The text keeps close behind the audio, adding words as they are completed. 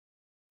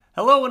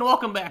Hello and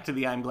welcome back to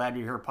the I'm Glad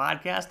You're Here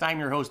podcast. I'm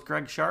your host,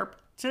 Greg Sharp.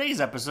 Today's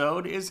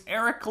episode is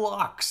Erich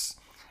Laux.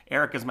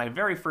 Erich is my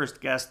very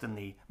first guest in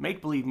the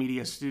Make Believe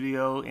Media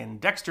studio in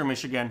Dexter,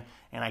 Michigan,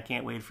 and I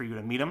can't wait for you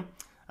to meet him.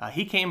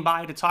 He came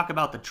by to talk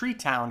about the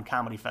Treetown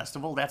Comedy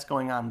Festival. That's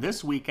going on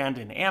this weekend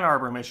in Ann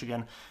Arbor,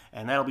 Michigan,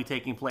 and that'll be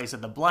taking place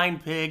at the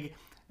Blind Pig,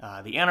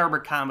 the Ann Arbor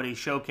Comedy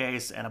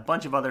Showcase, and a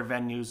bunch of other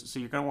venues, so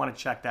you're going to want to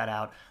check that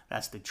out.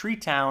 That's the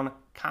Treetown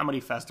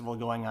Comedy Festival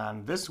going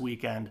on this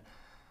weekend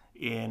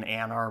in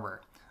Ann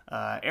Arbor.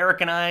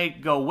 Erich and I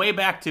go way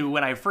back to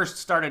when I first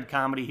started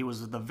comedy. He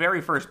was the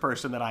very first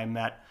person that I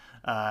met.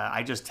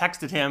 I just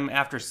texted him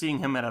after seeing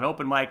him at an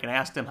open mic and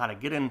asked him how to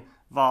get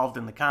involved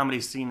in the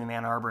comedy scene in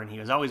Ann Arbor, and he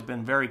has always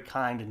been very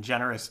kind and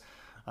generous.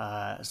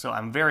 So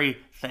I'm very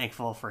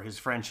thankful for his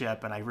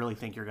friendship, and I really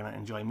think you're going to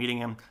enjoy meeting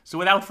him. So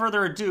without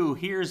further ado,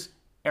 here's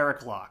Erich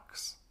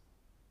Laux.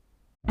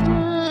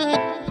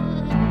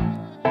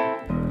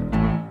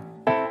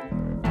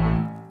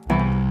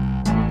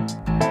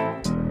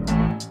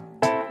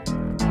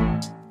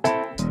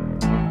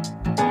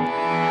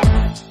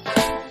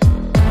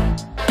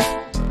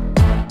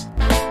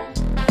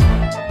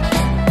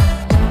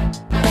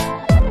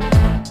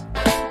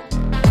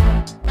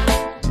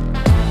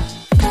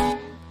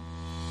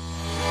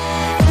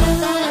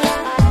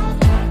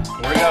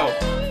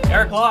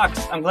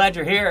 Laux, I'm glad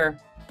you're here.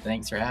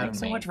 Thanks for having me. Thanks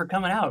so much for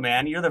coming out,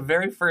 man. You're the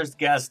very first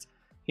guest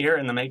here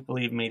in the Make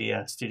Believe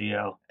Media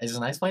studio. It's a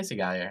nice place you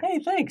got here. Hey,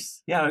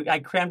 thanks. Yeah, I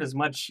crammed as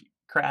much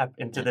crap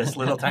into this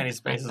little tiny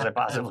space as I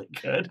possibly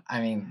could.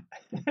 I mean,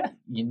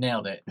 you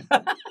nailed it.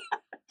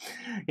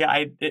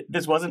 Yeah,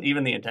 this wasn't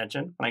even the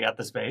intention when I got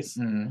the space.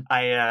 Mm-hmm.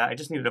 I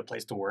just needed a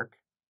place to work,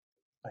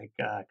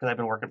 because I've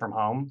been working from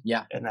home.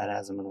 Yeah, and that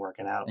hasn't been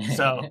working out.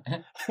 So,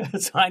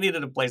 so I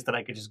needed a place that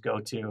I could just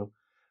go to,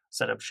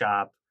 set up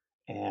shop.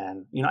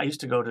 And, I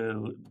used to go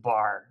to the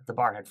bar. The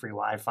bar had free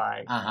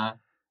Wi-Fi. Uh-huh.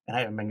 And I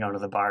haven't been going to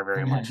the bar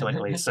very much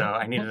lately, so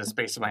I needed a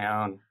space of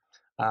my own.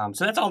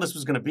 So that's all this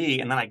was going to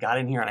be. And then I got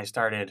in here and I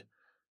started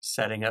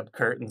setting up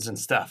curtains and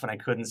stuff, and I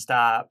couldn't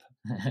stop.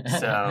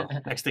 So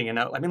next thing you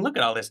know, I mean, look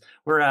at all this.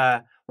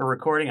 We're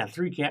recording on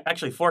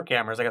four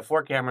cameras. I got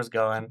 4 cameras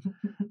going.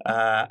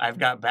 I've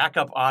got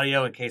backup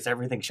audio in case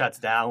everything shuts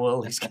down. We'll at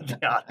least get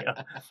the audio.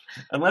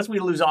 Unless we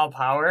lose all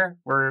power,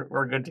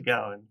 we're good to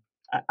go.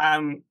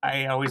 And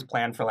I always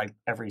plan for like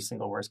every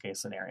single worst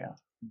case scenario.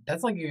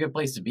 That's like a good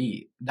place to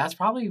be. That's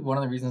probably one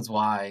of the reasons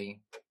why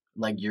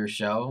like your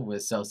show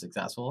was so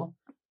successful.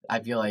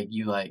 I feel like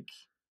you like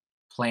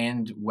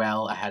planned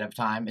well ahead of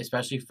time,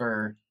 especially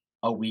for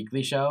a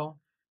weekly show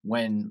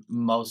when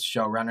most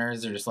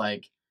showrunners are just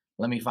like,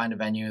 let me find a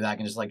venue that I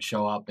can just like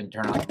show up and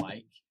turn on the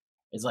mic.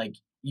 It's like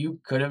you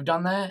could have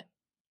done that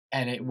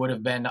and it would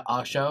have been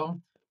a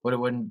show, but it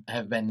wouldn't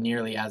have been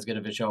nearly as good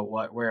of a show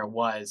where it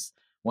was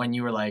when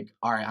you were like,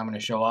 all right, I'm going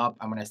to show up,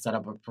 I'm going to set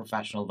up a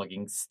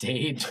professional-looking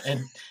stage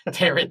and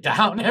tear it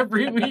down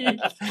every week.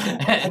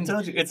 And I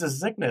told you, it's a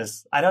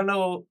sickness. I don't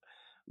know.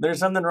 There's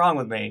something wrong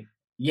with me.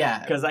 Yeah.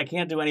 Because I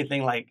can't do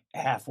anything like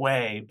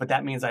halfway, but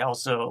that means I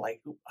also,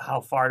 like,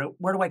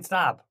 where do I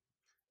stop?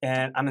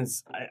 And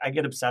I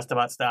get obsessed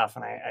about stuff,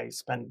 and I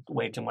spend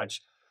way too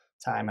much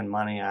time and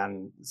money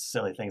on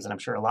silly things, and I'm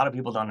sure a lot of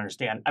people don't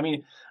understand. I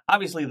mean,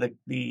 obviously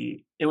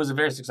it was a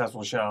very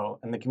successful show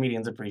and the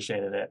comedians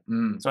appreciated it.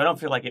 So I don't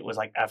feel like it was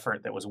like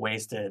effort that was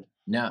wasted.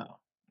 No.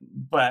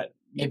 But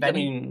if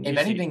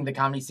anything, the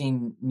comedy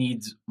scene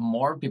needs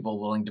more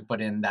people willing to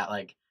put in that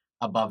like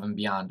above and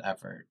beyond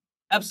effort.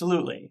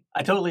 Absolutely.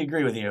 I totally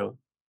agree with you.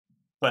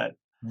 But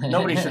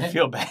nobody should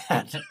feel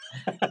bad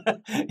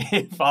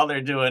if all they're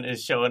doing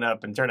is showing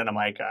up and turning a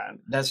mic on.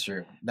 That's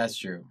true. That's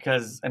true.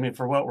 Because, I mean,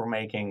 for what we're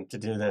making to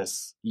do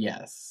this,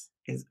 yes,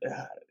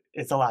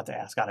 it's a lot to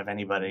ask out of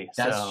anybody.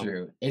 That's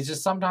true. It's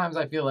just sometimes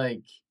I feel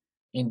like,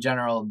 in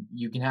general,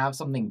 you can have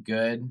something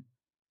good,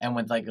 and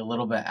with like a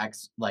little bit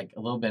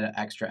of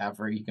extra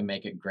effort, you can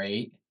make it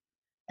great.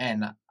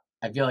 And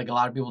I feel like a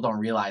lot of people don't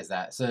realize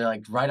that, so they're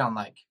like right on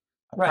like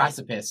a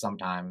precipice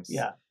sometimes.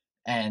 Yeah.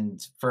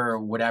 And for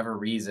whatever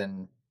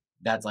reason,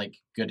 that's like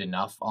good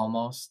enough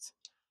almost.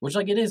 Which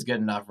like it is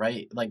good enough,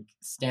 right? Like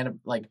stand-up,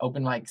 like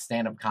open mic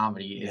stand-up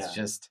comedy is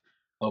just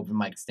open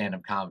mic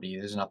stand-up comedy.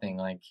 There's nothing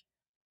like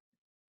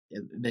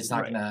it's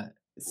not gonna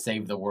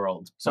save the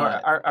world. So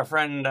our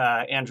friend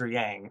Andrew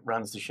Yang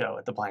runs the show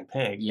at the Blind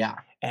Pig. Yeah.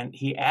 And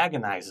he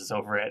agonizes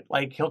over it.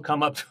 Like he'll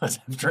come up to us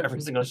after every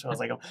single show. I was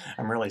like,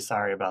 I'm really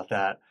sorry about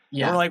that.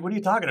 Yeah. And we're like, what are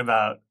you talking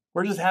about?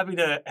 We're just happy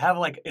to have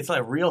it's like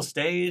a real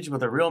stage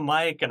with a real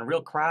mic and a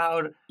real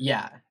crowd.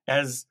 Yeah.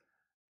 As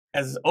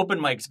open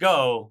mics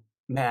go,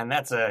 man,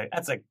 that's a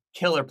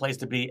killer place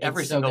to be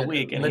every single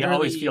week, and he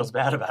always feels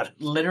bad about it.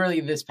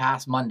 Literally this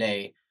past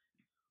Monday,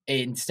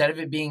 instead of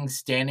it being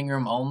standing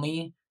room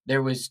only,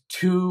 there was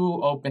 2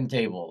 open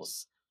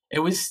tables. It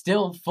was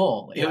still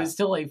full. It was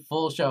still a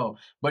full show.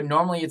 But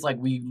normally it's like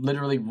we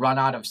literally run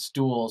out of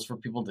stools for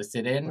people to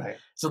sit in. Right.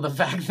 So the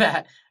fact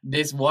that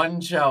this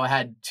one show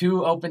had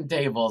 2 open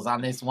tables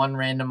on this one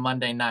random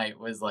Monday night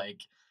was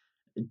like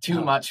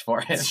too much for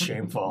him. It's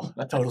shameful.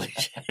 Totally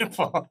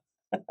shameful.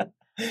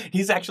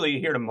 He's actually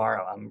here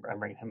tomorrow. I'm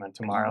bringing him in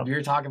tomorrow. We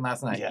were talking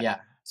last night. Yeah.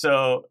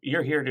 So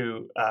you're here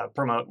to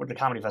promote with the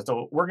comedy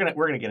festival. We're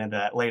gonna get into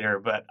that later,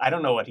 but I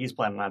don't know what he's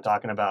planning on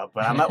talking about.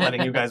 But I'm not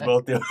letting you guys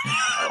both do it.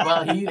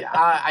 Well,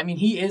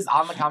 he is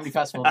on the comedy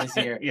festival this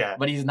year. Yeah,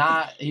 but he's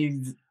not.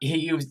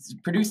 He was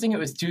producing. It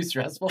was too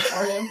stressful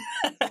for him.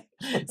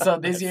 So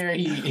this year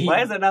he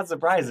why is that not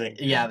surprising?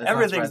 Yeah,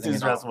 everything's too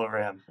stressful for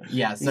him.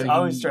 Yeah, so he's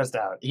always stressed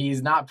out.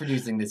 He's not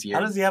producing this year.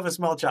 How does he have a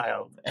small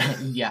child?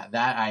 Yeah,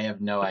 that I have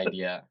no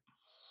idea.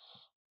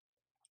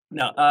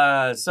 No,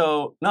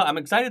 I'm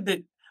excited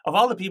that of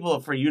all the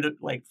people for you to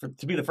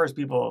to be the first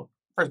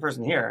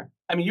person here.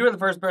 I mean, you were the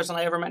first person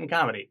I ever met in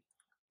comedy.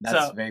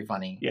 That's very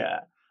funny. Yeah.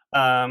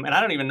 And I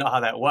don't even know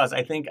how that was.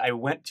 I think I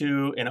went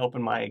to an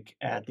open mic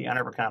at the Ann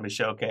Arbor Comedy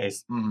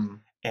Showcase,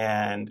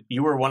 and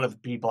you were one of the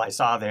people I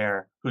saw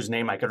there whose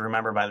name I could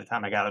remember by the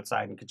time I got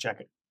outside and could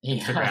check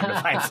Instagram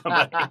to find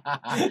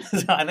somebody.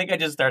 So I think I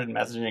just started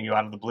messaging you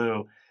out of the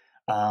blue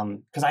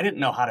because I didn't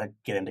know how to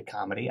get into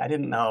comedy. I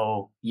didn't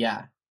know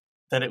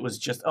that it was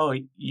just,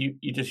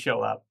 you just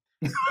show up.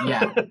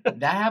 Yeah,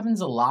 that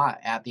happens a lot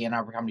at the Ann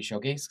Arbor Comedy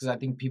Showcase because I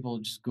think people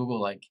just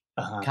Google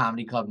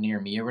comedy club near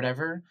me or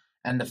whatever.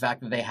 And the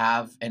fact that they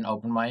have an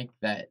open mic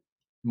that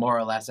more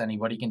or less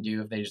anybody can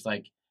do if they just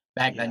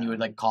back then you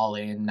would call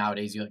in.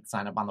 Nowadays you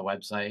sign up on the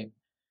website.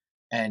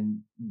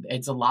 And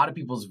it's a lot of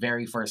people's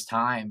very first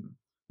time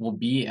will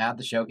be at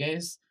the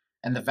showcase.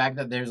 And the fact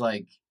that there's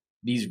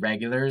these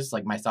regulars,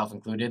 myself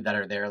included, that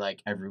are there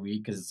every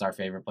week because it's our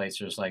favorite place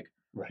to just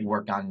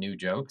work on new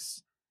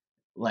jokes.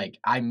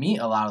 I meet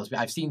a lot of those.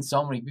 I've seen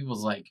so many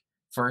people's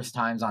first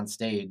times on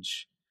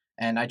stage.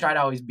 And I try to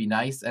always be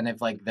nice, and if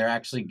they're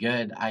actually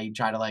good, I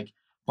try to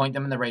point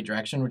them in the right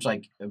direction. Which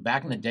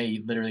back in the day,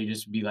 you'd literally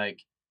just be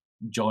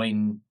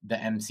join the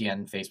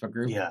MCN Facebook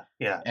group.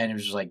 Yeah. And it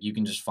was just you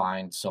can just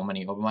find so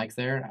many open mics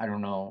there. I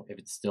don't know if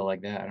it's still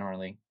like that. I don't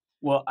really.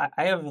 Well,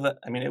 I have.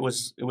 I mean, it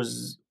was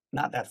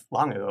not that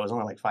long ago. It was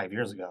only 5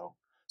 years ago.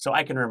 So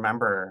I can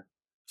remember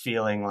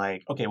feeling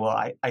okay, well,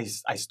 I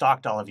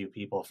stalked all of you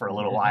people for a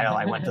little while.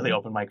 I went to the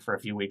open mic for a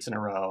few weeks in a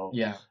row.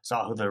 Yeah.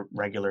 Saw who the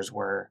regulars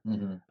were.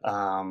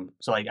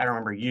 So I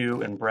remember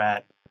you and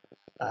Brett.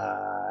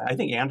 I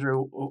think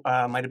Andrew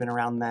might have been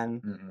around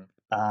then.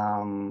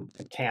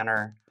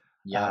 Tanner.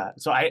 Yeah.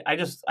 So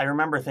I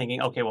remember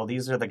thinking, okay, well,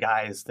 these are the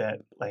guys that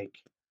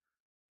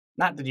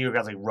not that you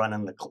guys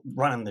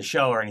running the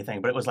show or anything,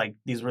 but it was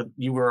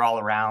you were all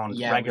around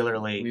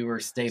regularly. We were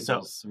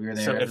staples. So, we were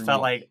there. So it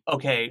felt week.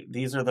 Okay,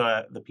 these are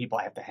the people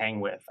I have to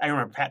hang with. I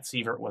remember Pat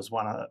Sievert was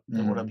one of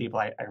the people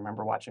I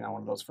remember watching on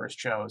one of those first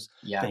shows,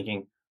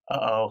 thinking,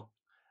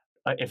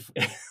 if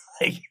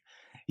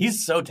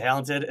he's so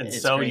talented and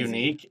it's so crazy.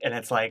 Unique, and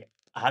it's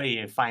how do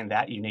you find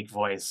that unique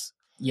voice?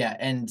 Yeah,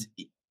 and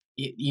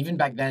even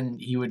back then,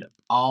 he would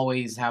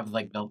always have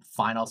the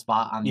final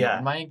spot on the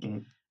open mic,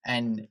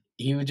 and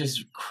he would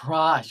just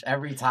crush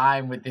every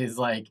time with his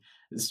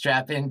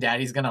strap in,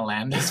 Daddy's gonna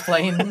land this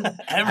plane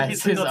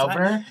as his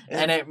opener,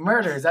 and it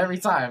murders every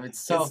time.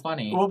 It's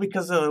funny. Well,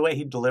 because of the way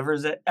he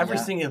delivers it,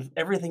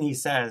 everything he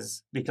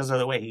says, because of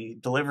the way he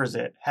delivers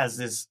it, has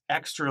this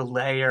extra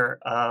layer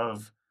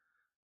of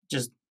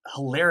just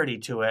hilarity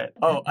to it.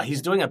 Oh,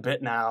 he's doing a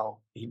bit now.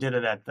 He did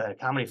it at the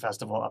comedy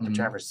festival up in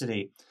Traverse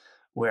City,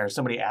 where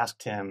somebody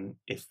asked him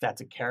if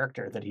that's a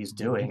character that he's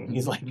doing.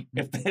 He's like,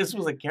 if this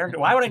was a character,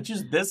 why would I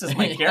choose this as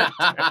my character?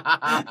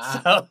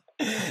 So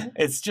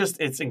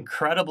it's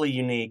incredibly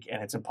unique,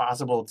 and it's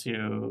impossible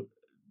to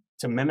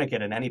mimic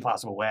it in any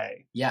possible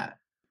way. Yeah.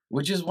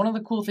 Which is one of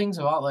the cool things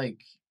about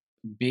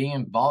being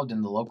involved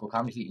in the local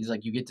comedy scene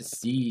is you get to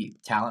see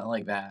talent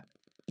like that.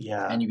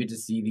 Yeah. And you get to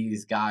see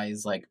these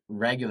guys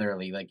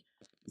regularly.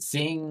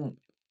 Seeing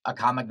a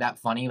comic that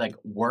funny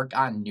work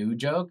on new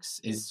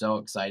jokes is so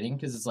exciting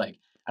because it's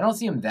I don't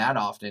see him that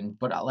often,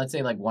 but let's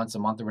say once a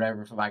month or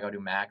whatever if I go to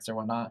Max or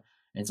whatnot.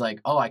 It's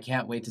I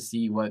can't wait to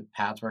see what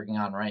Pat's working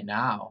on right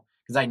now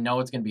because I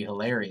know it's gonna be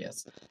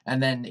hilarious.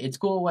 And then it's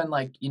cool when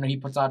he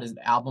puts out his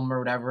album or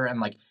whatever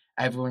and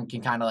everyone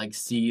can kind of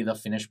see the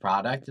finished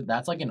product.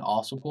 That's an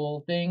also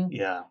cool thing.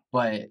 Yeah.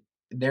 But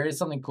there is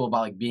something cool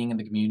about being in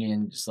the community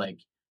and just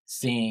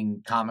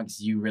seeing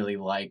comics you really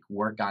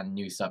work on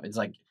new stuff. It's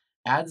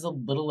adds a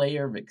little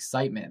layer of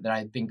excitement that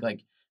I think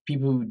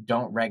people who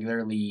don't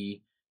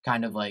regularly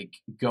kind of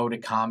go to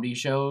comedy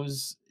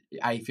shows,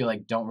 I feel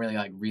don't really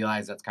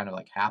realize that's kind of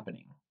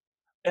happening.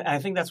 And I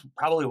think that's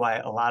probably why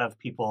a lot of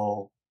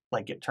people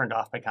get turned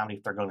off by comedy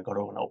if they're going to go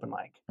to an open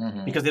mic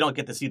because they don't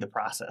get to see the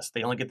process.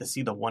 They only get to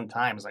see the one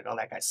time. It's oh,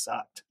 that guy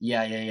sucked.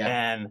 Yeah.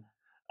 And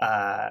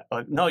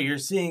no, you're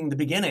seeing the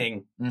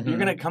beginning. You're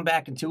gonna come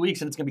back in 2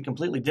 weeks and it's gonna be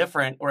completely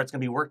different, or it's gonna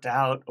be worked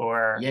out,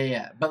 or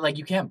but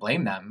you can't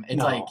blame them.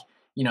 It's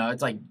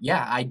it's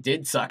I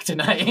did suck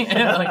tonight.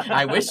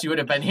 I wish you would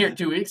have been here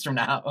 2 weeks from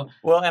now.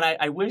 Well, and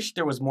I wish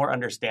there was more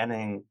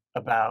understanding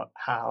about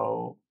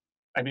how.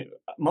 I mean,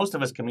 most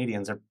of us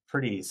comedians are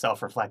pretty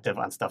self-reflective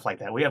on stuff like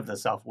that. We have the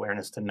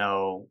self-awareness to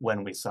know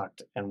when we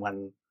sucked and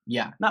when.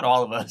 Yeah. Not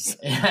all of us.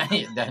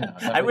 No,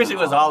 I wish it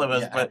was all of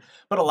us, but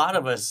a lot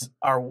of us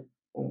are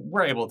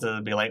we're able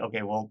to be like,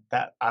 okay, well,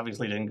 that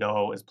obviously didn't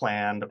go as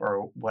planned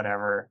or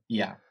whatever.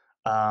 Yeah.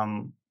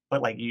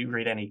 But like you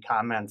read any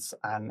comments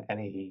on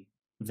any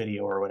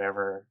video or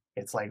whatever,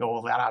 it's like, oh,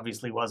 well, that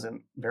obviously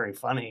wasn't very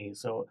funny.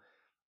 So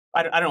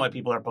I don't know why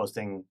people are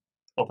posting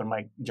open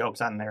mic jokes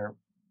on their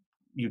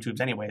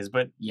YouTubes anyways,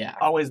 but Yeah.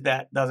 always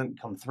that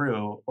doesn't come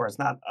through, or it's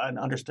not an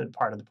understood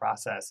part of the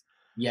process.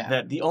 Yeah.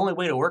 That the only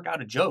way to work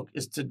out a joke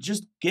is to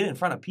just get in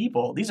front of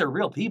people. These are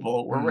real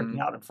people we're working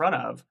out in front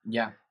of.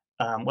 Yeah.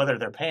 Whether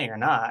they're paying or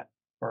not,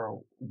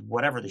 or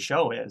whatever the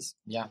show is.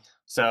 Yeah.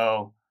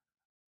 So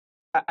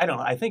I don't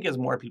know. I think as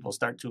more people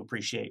start to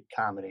appreciate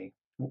comedy,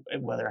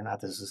 whether or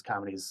not this is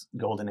comedy's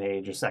golden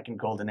age or second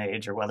golden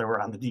age, or whether we're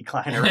on the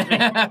decline already,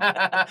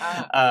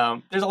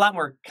 there's a lot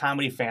more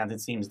comedy fans, it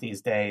seems,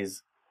 these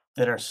days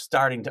that are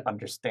starting to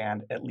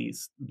understand at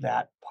least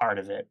that part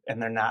of it.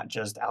 And they're not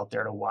just out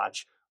there to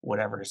watch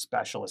whatever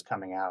special is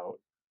coming out.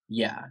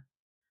 Yeah.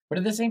 But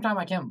at the same time,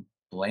 I can't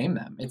blame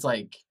them. It's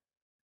like,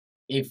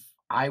 if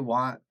I'm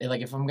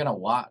going to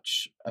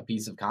watch a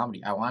piece of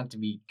comedy, I want it to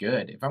be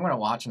good. If I'm going to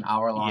watch an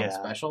hour-long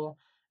special,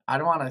 I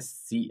don't want it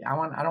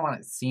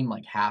to seem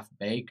like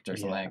half-baked or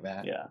something like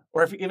that. Yeah.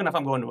 Or even if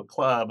I'm going to a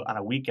club on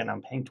a weekend,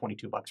 I'm paying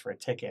 $22 for a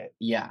ticket.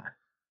 Yeah.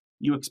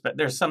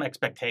 There's some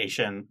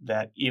expectation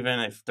that even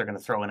if they're going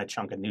to throw in a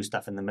chunk of new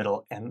stuff in the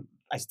middle, and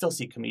I still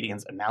see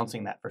comedians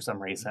announcing that for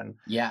some reason.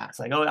 Yeah. It's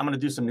like, oh, I'm going to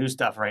do some new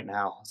stuff right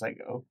now. It's like,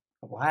 oh,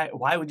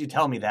 why would you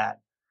tell me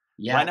that?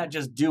 Yeah. Why not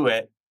just do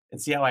it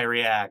and see how I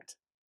react?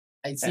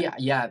 That's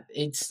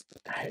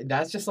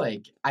just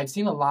like, I've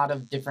seen a lot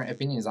of different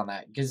opinions on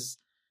that, because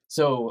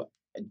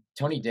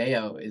Tony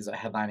Deo is a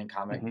headlining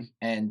comic,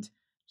 and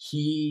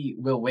he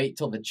will wait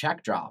till the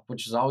check drop,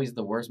 which is always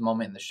the worst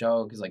moment in the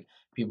show, because like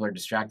people are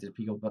distracted,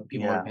 people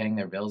are paying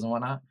their bills and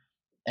whatnot,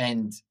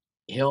 and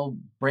he'll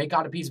break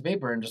out a piece of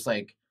paper and just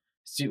like,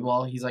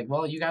 he's like,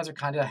 well, you guys are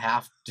kind of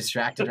half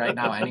distracted right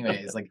now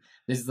anyways, like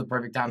this is the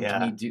perfect time for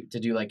me to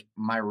do like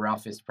my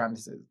roughest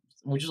premises,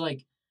 which is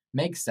like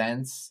makes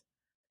sense.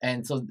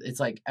 And so it's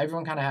like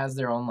everyone kind of has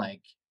their own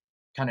like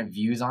kind of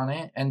views on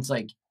it, and it's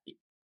like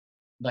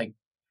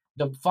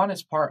the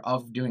funnest part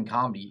of doing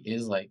comedy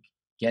is like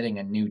getting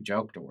a new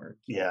joke to work.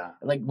 Yeah.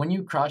 Like when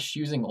you crush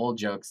using old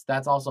jokes,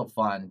 that's also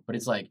fun, but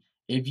it's like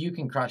if you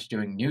can crush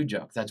doing new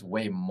jokes, that's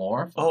way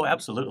more fun. Oh,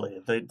 absolutely.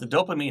 The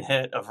dopamine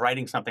hit of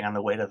writing something on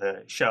the way to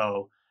the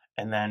show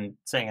and then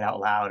saying it out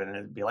loud, and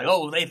it'd be like,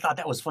 oh, they thought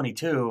that was funny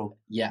too.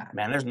 Yeah.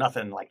 Man, there's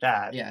nothing like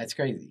that. Yeah, it's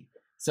crazy.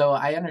 So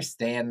I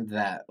understand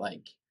that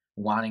like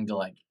wanting to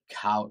like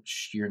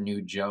couch your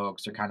new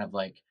jokes or kind of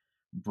like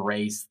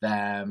brace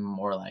them,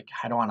 or like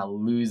I don't want to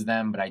lose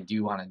them, but I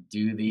do want to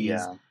do these.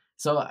 Yeah.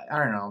 So I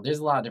don't know. There's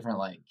a lot of different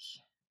like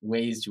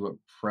ways to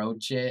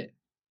approach it.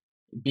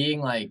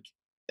 Being like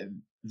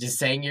just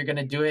saying you're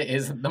gonna do it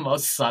isn't the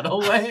most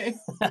subtle way.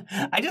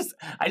 I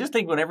just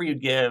think whenever you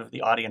give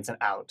the audience an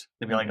out,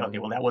 they'd be like, okay,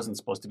 well that wasn't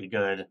supposed to be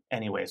good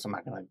anyway, so I'm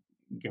not gonna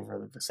give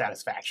her the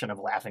satisfaction of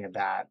laughing at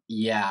that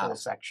whole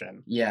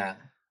section. Yeah.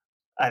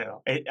 I don't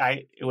know.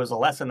 It was a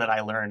lesson that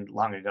I learned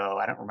long ago.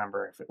 I don't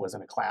remember if it was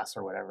in a class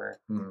or whatever.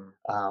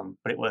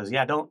 But it was,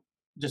 don't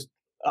just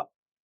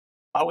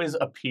always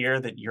appear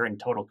that you're in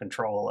total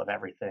control of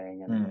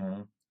everything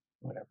and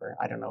whatever.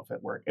 I don't know if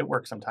it works. It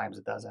works sometimes,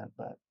 it doesn't,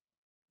 but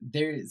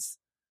there's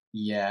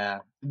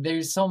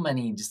so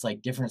many just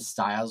like different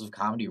styles of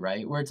comedy,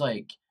 right? Where it's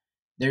like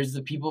there's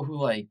the people who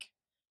like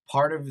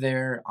part of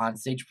their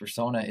onstage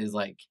persona is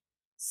like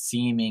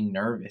seeming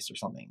nervous or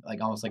something, like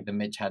almost like the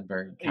Mitch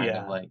Hedberg kind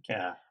of like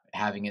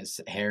having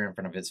his hair in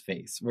front of his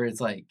face, where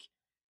it's like,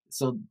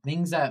 so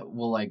things that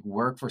will like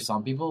work for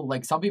some people,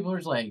 like some people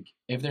are like,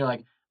 if they're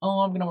like,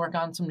 oh, I'm gonna work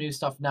on some new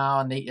stuff now,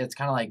 and it's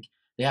kind of like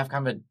they have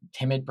kind of a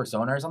timid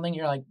persona or something,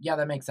 you're like, yeah,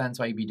 that makes sense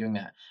why you'd be doing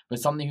that.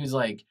 But somebody who's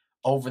like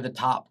over the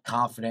top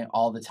confident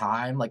all the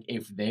time, like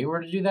if they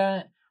were to do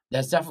that,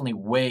 that's definitely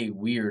way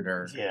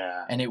weirder,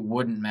 and it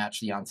wouldn't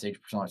match the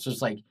onstage persona. So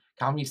it's like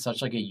comedy's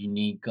such like a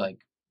unique like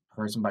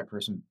person by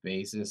person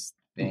basis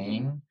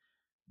thing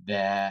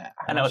that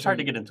I know it's hard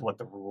to get into what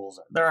the rules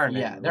are. There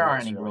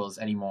aren't any rules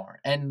anymore,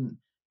 and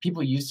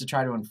people used to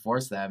try to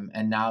enforce them,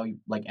 and now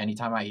like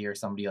anytime I hear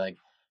somebody like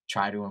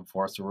try to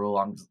enforce a rule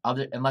on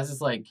unless it's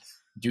like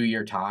do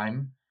your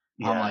time,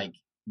 I'm like,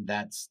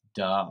 that's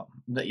dumb.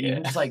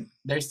 Even just like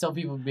there's still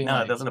people being no,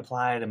 like, it doesn't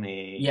apply to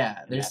me. Yeah,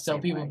 there's still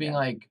people being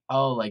like,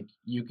 oh, like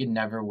you can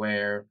never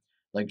wear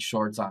like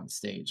shorts on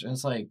stage, and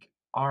it's like,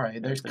 all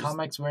right, there's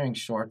comics wearing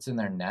shorts in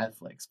their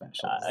Netflix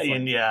specials.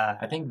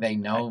 I think they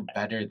know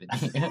better than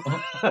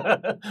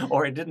you.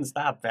 Or it didn't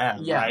stop them.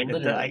 Yeah, right?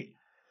 literally.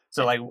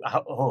 So like,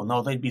 oh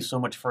no, they'd be so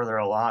much further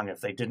along if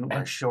they didn't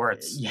wear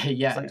shorts.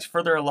 Yeah. It's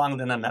further along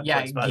than a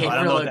Netflix special.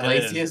 Gabriel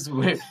Iglesias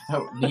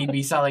he'd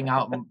be selling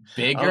out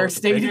bigger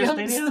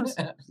stadiums.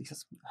 I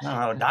don't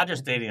know, Dodger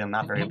Stadium,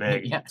 not very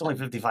big. It's only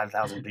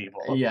 55,000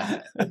 people.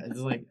 Yeah, it's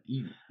like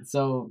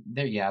so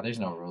there. Yeah, there's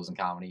no rules in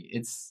comedy.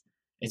 It's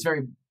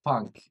very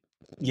punk.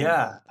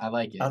 Yeah, I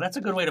like it. Oh, that's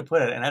a good way to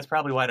put it, and that's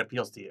probably why it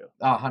appeals to you.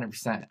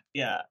 100%.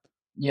 Yeah.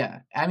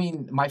 Yeah, I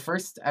mean, my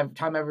first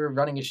time ever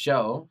running a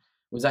show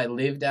was I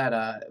lived at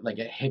a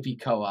hippie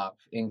co-op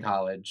in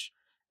college,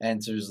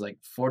 and so there's like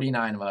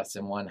 49 of us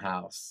in one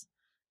house,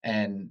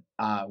 and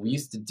we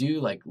used to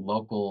do like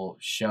local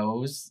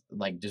shows,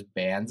 like just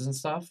bands and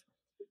stuff.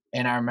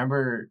 And I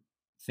remember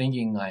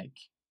thinking like,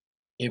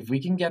 if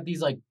we can get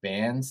these like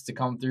bands to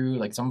come through,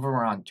 like some of them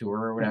are on tour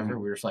or whatever,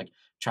 we were just like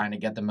trying to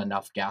get them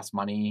enough gas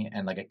money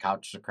and like a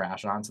couch to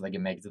crash on so they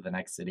can make it to the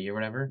next city or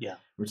whatever. Yeah.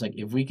 We're just like,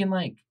 if we can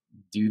like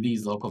do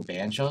these local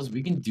band shows,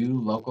 we can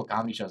do local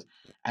comedy shows.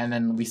 And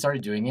then we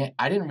started doing it.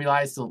 I didn't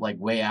realize till like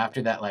way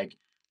after that, like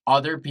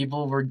other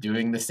people were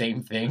doing the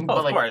same thing. Oh,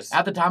 but like of course.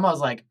 at the time I was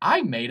like,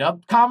 I made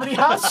up comedy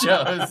house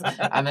shows.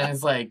 And then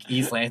it's like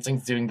East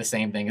Lansing's doing the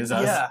same thing as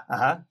us. Yeah.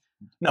 Uh-huh.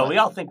 No, we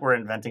all think we're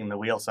inventing the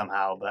wheel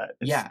somehow, but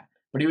yeah.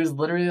 But he was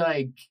literally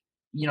like,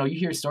 you know, you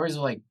hear stories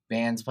of like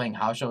bands playing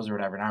house shows or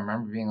whatever. And I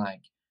remember being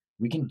like,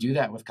 we can do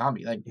that with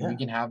comedy. Like we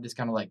can have this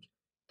kind of like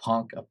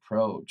punk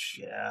approach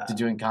to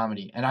doing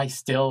comedy. And I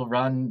still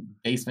run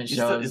basement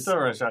shows. You still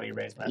run a show in your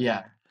basement.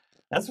 Yeah.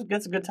 That's a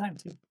good time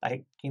too.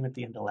 I came at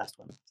the end of the last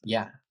one.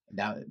 Yeah.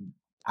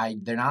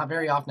 They're not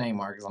very often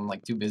anymore because I'm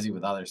like too busy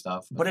with other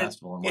stuff, the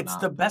festival and whatnot.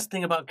 It's the best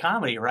thing about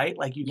comedy, right?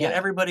 Like you get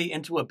everybody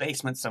into a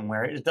basement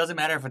somewhere. It doesn't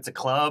matter if it's a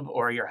club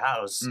or your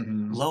house.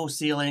 Low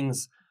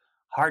ceilings,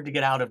 hard to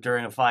get out of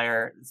during a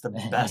fire. It's the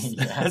best.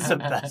 It's the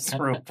best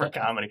room for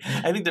comedy.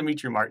 I think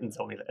Dimitri Martin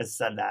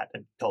said that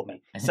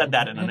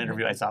in an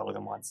interview I saw with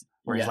him once,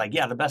 where he's like,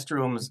 "Yeah, the best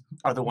rooms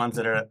are the ones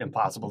that are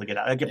impossible to get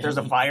out. Like if there's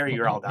a fire,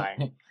 you're all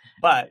dying,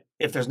 but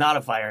if there's not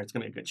a fire, it's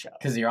gonna be a good show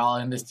because you're all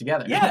in this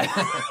together." Yeah,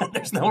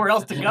 there's nowhere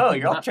else to go.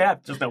 You're all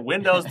trapped. There's no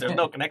windows. There's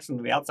no connection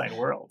to the outside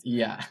world.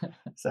 Yeah.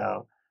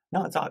 So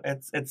no,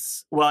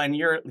 it's well, and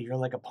you're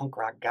like a punk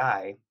rock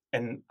guy,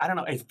 and I don't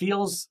know. It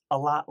feels a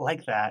lot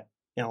like that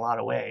in a lot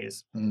of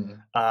ways.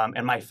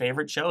 And my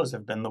favorite shows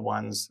have been the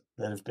ones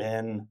that have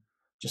been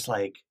just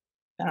like,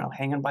 I don't know,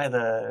 hanging by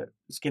the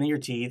skin of your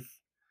teeth.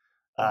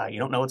 You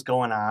don't know what's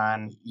going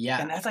on. Yeah.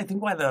 And that's, I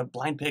think, why the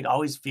Blind Pig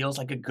always feels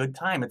like a good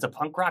time. It's a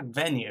punk rock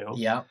venue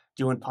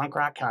doing punk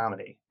rock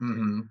comedy.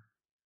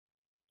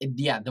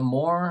 Yeah, the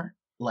more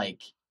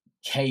like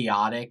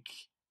chaotic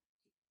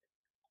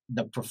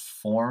the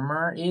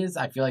performer is,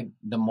 I feel like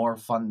the more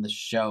fun the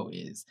show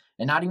is.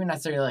 And not even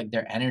necessarily like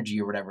their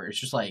energy or whatever. It's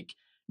just like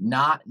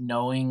not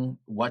knowing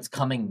what's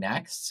coming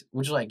next,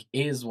 which like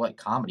is what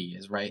comedy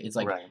is, right? It's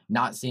like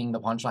not seeing the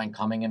punchline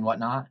coming and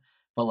whatnot,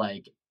 but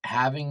like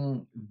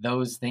having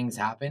those things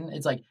happen.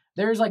 It's like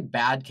there's like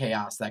bad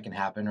chaos that can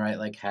happen, right?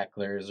 Like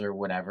hecklers or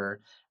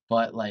whatever.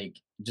 But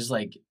like just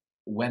like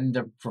when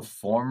the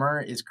performer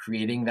is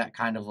creating that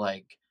kind of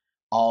like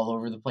all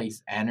over the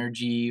place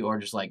energy or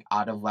just like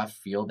out of left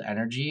field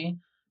energy,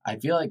 I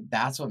feel like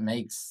that's what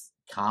makes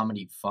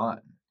comedy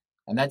fun.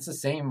 And that's the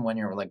same when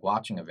you're like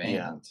watching a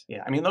band.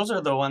 Yeah. I mean, those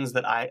are the ones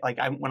that I like.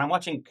 When I'm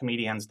watching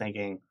comedians,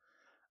 thinking,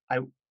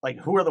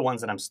 who are the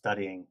ones that I'm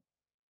studying,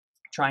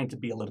 trying to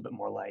be a little bit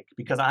more like.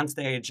 Because on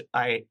stage,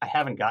 I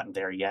haven't gotten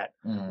there yet,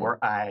 where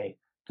I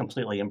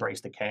completely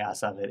embrace the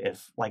chaos of it.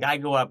 If like I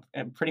go up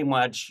and pretty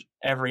much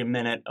every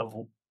minute of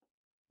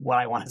what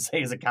I want to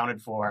say is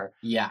accounted for.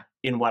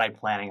 In what I'm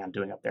planning on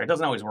doing up there. It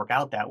doesn't always work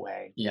out that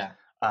way.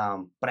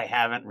 But I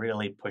haven't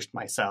really pushed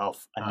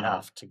myself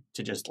enough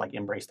to just like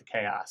embrace the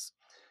chaos.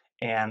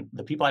 And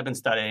the people I've been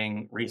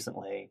studying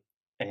recently,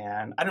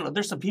 and I don't know,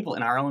 there's some people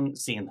in our own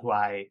scene who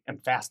I am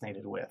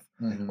fascinated with,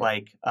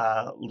 like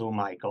Lou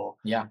Michael,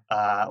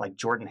 like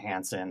Jordan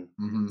Hansen,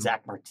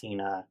 Zach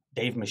Martina,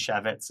 Dave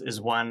Mishevitz is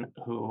one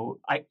who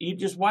you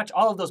just watch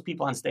all of those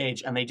people on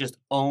stage and they just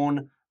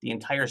own the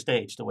entire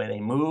stage, the way they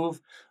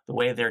move, the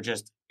way they're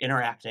just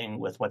interacting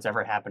with what's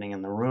ever happening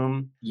in the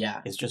room.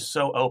 It's just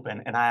so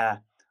open. And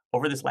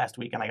over this last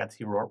weekend, I got to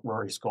see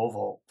Rory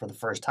Scovel for the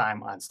first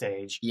time on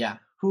stage.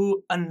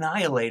 Who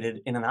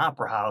annihilated in an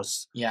opera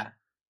house.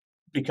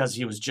 Because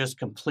he was just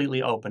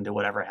completely open to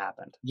whatever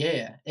happened.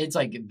 It's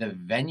like the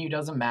venue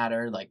doesn't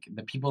matter. Like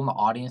the people in the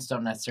audience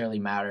don't necessarily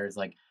matter. It's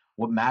like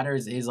what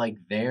matters is like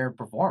their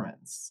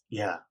performance.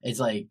 It's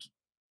like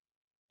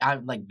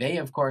they,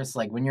 of course,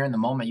 like when you're in the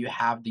moment, you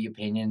have the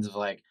opinions of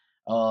like,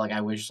 oh, like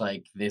I wish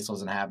like this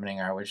wasn't happening,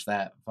 or I wish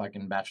that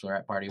fucking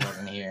bachelorette party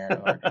wasn't here,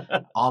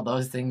 or all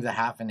those things that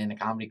happen in a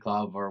comedy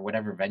club or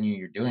whatever venue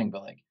you're doing.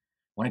 But like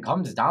when it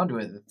comes down to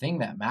it, the thing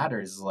that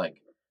matters is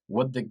like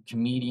what the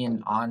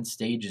comedian on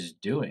stage is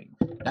doing.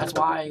 That's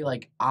why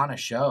like on a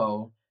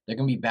show there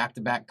can be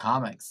back-to-back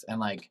comics and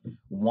like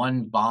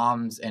one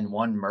bombs and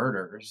one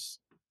murders.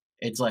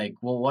 It's like,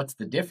 well, what's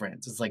the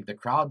difference? It's like the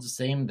crowd's the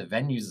same, the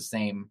venue's the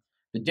same.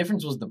 The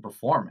difference was the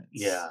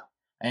performance.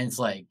 And it's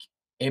like,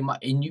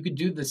 and you could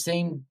do the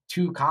same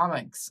two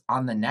comics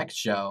on the next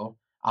show,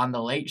 on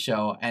the late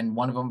show, and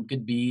one of them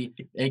could be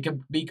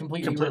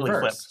completely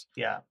reversed.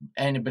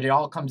 Flipped. But it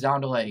all comes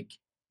down to like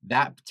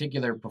that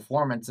particular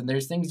performance. And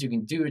there's things you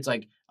can do. It's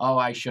like, oh,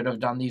 I should have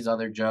done these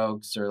other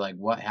jokes or like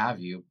what have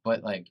you.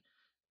 But like,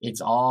 it's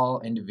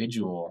all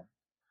individual.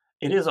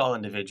 It is all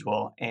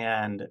individual.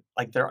 And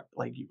like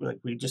like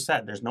we just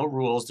said, there's no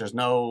rules. There's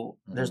no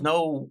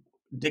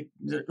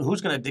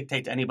who's going to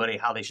dictate to anybody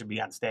how they should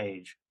be on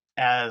stage.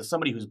 as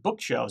somebody who's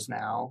booked shows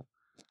now,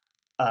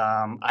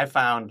 I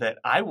found that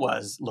I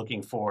was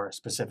looking for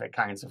specific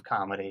kinds of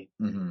comedy.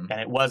 Mm-hmm.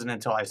 And it wasn't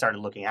until I started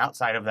looking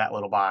outside of that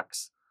little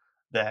box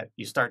that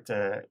you start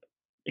to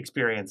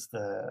experience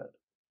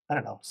I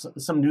don't know,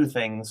 some new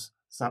things,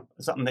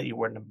 something that you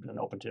wouldn't have been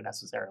open to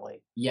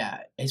necessarily.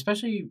 Yeah,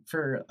 especially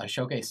for a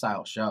showcase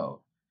style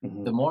show.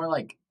 Mm-hmm. The more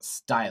like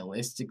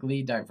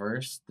stylistically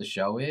diverse the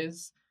show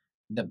is,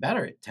 the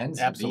better it tends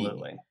to be.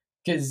 Absolutely.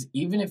 Because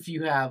even if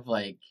you have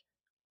like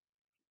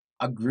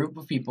a group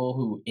of people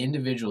who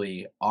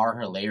individually are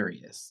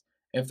hilarious,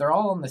 if they're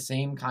all in the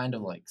same kind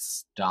of like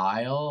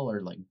style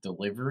or like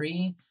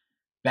delivery,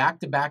 back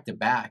to back to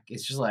back,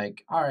 it's just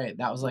like, all right,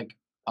 that was like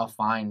a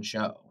fine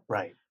show.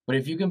 Right. But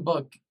if you can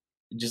book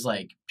just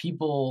like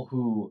people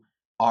who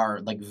are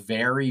like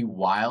very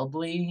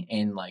wildly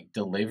in like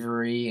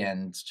delivery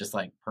and just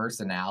like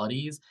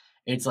personalities,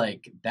 it's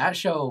like that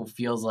show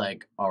feels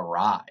like a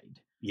ride.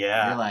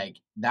 Yeah. You're like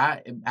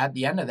that at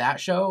the end of that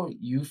show,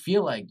 you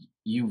feel like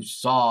you're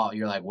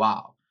like,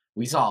 wow,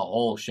 we saw a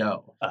whole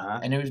show. Uh-huh.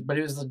 And it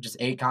was just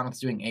 8 comics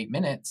doing 8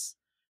 minutes,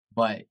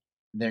 but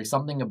there's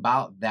something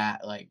about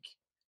that like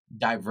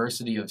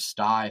diversity of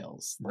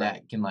styles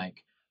that can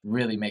like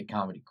really make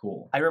comedy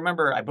cool. I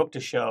remember I booked a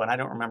show, and I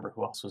don't remember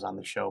who else was on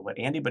the show, but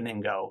Andy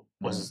Beningo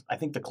was, I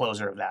think, the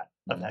closer of that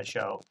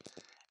show,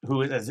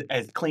 who is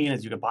as clean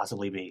as you could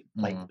possibly be,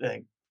 like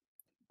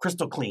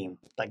crystal clean,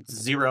 like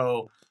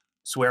 0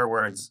 swear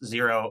words,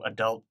 0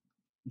 adult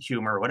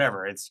humor,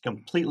 whatever. It's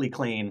completely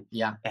clean.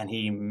 Yeah, and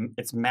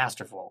it's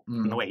masterful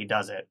in the way he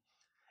does it.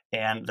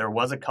 And there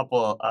was a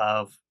couple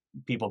of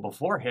people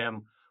before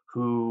him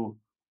who,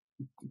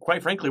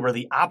 quite frankly, were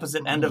the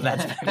opposite end of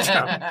that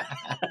spectrum.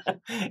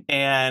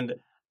 And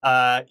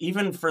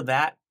even for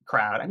that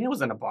crowd, I mean, it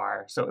was in a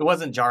bar, so it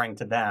wasn't jarring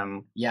to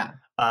them. Yeah.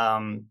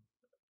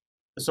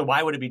 So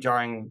why would it be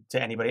jarring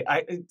to anybody?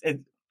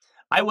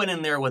 I went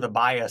in there with a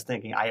bias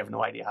thinking I have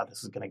no idea how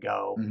this is going to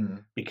go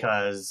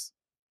because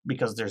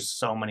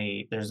there's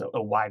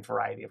a wide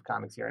variety of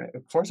comics here. And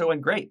of course it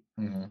went great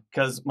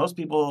because most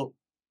people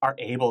are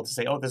able to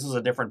say, oh, this is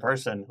a different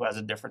person who has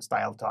a different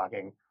style of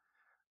talking.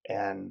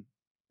 And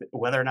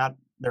whether or not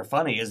they're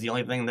funny is the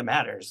only thing that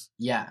matters.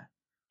 Yeah.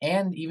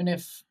 And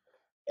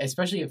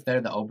especially if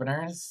they're the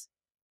openers,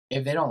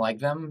 if they don't like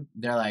them,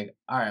 they're like,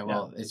 all right,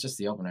 well, it's just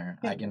the opener.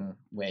 I can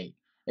wait.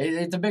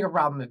 It's a bigger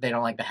problem if they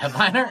don't like the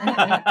headliner.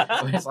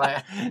 It's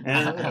like,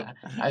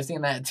 I've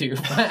seen that too.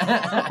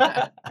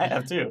 I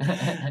have too.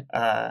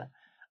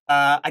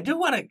 I do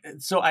want to.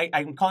 So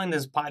I'm calling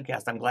this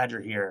podcast "I'm Glad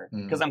You're Here"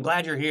 because I'm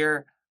glad you're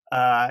here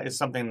is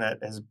something that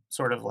has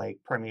sort of like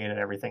permeated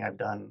everything I've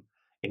done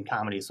in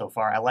comedy so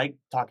far. I like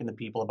talking to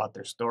people about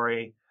their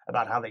story,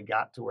 about how they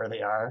got to where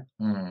they are,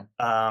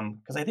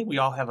 because I think we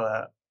all have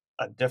a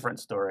different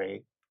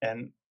story,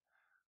 and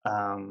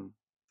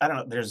I don't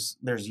know.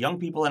 There's young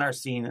people in our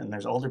scene and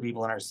there's older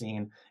people in our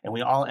scene, and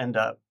we all end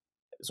up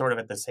sort of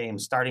at the same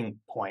starting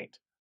point,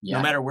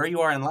 no matter where you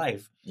are in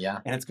life. Yeah,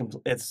 and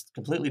it's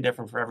completely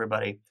different for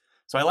everybody.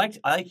 So I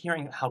like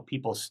hearing how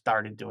people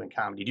started doing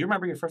comedy. Do you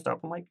remember your first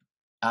open mic?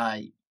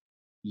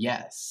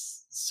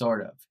 Yes,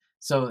 sort of.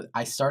 So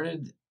I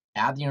started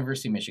at the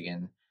University of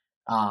Michigan.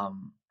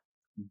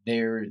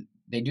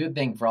 They do a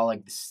thing for all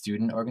like the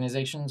student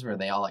organizations where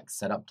they all like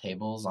set up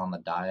tables on the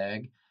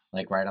diag,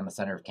 like right on the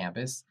center of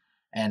campus.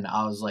 And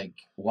I was like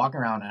walking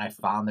around and I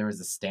found there was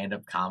a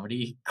stand-up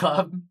comedy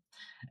club.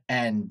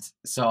 And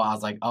so I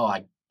was like, oh,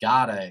 I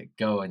gotta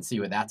go and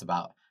see what that's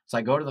about. So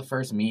I go to the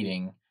first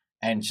meeting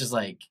and it's just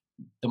like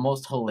the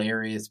most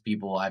hilarious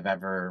people I've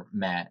ever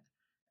met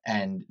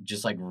and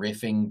just like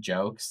riffing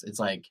jokes. It's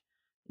like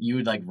you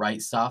would like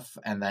write stuff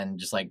and then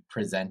just like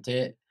present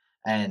it.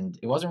 And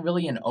it wasn't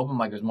really an open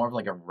mic. It was more of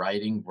like a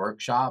writing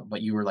workshop,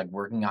 but you were like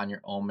working on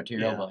your own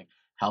material, but like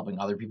helping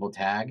other people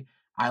tag.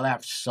 I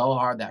laughed so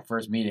hard that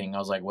first meeting. I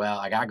was like, well,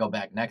 I gotta go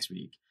back next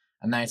week.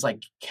 And then it's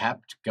like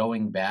kept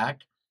going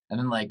back. And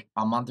then like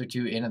a month or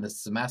two into the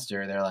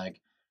semester, they're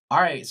like, all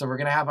right, so we're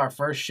gonna have our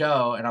first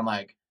show. And I'm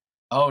like,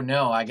 oh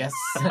no, I guess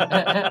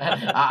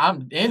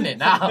I'm in it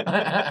now.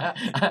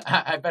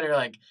 I better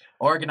like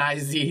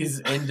organize these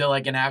into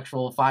like an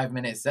actual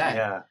 5-minute set.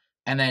 Yeah.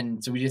 And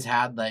then so we just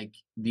had like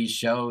these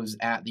shows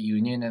at the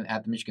Union and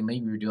at the Michigan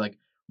League. We would do like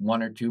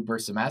 1 or 2 per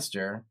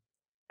semester.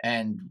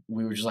 And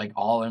we would just like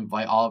all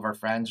invite all of our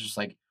friends, just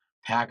like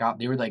pack out.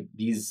 They were like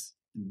these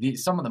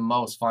some of the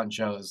most fun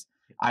shows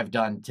I've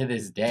done to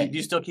this day. Do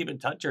you still keep in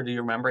touch, or do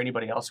you remember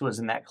anybody else who was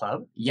in that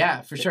club?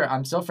 Yeah, for sure.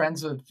 I'm still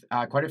friends with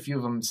quite a few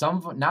of them.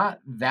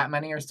 Not that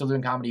many are still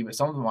doing comedy, but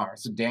some of them are.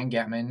 So Dan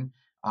Gatman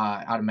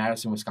out of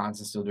Madison,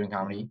 Wisconsin, still doing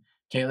comedy.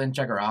 Caitlin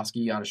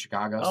Chekarowski out of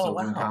Chicago, still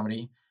doing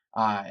comedy.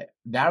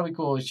 That'll be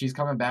cool. She's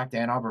coming back to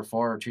Ann Arbor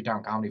for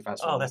Treetown Comedy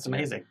Festival. Oh, that's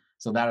amazing.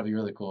 So that'll be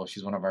really cool.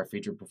 She's one of our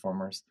featured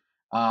performers.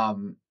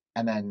 And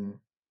then,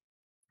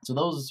 so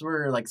those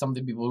were like some of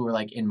the people who were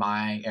like in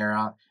my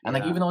era, and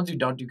like even the ones who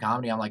don't do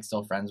comedy, I'm like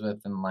still friends with,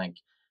 and like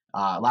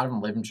a lot of them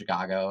live in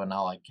Chicago, and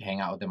I'll like hang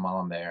out with them while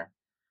I'm there.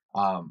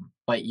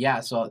 But yeah,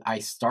 so I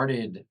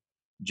started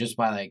just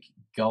by like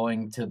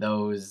going to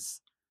those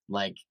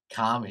like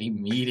comedy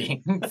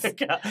meetings.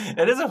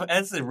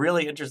 It's a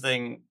really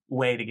interesting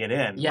way to get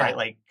in, Yeah. right?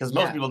 Like, because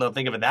most Yeah. people don't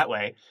think of it that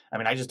way. I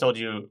mean, I just told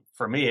you,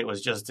 for me, it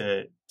was just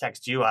to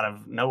text you out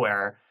of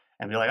nowhere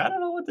and be like, I don't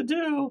know what to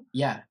do.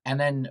 Yeah. And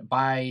then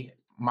by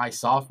my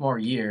sophomore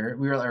year,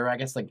 or I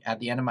guess like at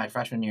the end of my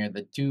freshman year,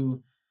 the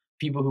two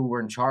people who were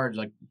in charge,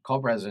 like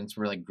co-presidents,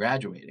 were like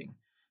graduating.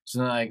 So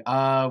they're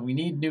like, we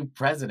need new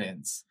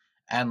presidents.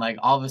 And like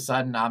all of a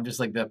sudden, I'm just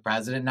like the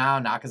president now,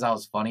 not because I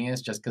was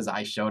funniest, just because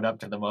I showed up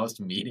to the most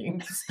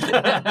meetings.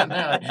 And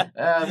they're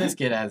like, this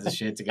kid has his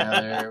shit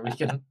together. We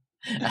can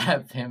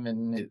have him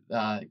and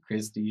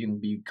Christy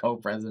and be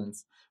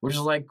co-presidents, which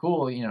is like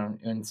cool, you know.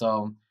 And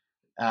so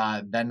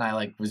then I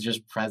like was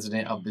just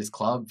president of this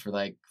club for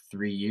like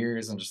 3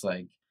 years and just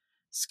like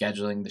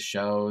scheduling the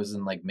shows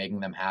and like making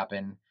them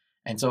happen.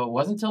 And so it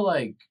wasn't until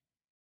like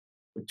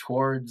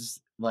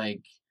towards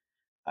like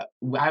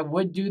I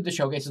would do the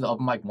showcase of the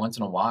open mic once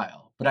in a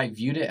while, but I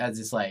viewed it as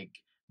this like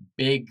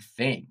big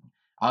thing.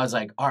 I was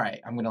like, all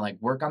right, I'm gonna like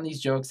work on these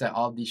jokes at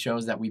all of these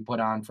shows that we put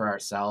on for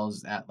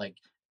ourselves at like,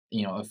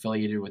 you know,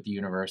 affiliated with the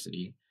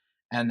university.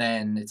 And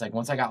then it's like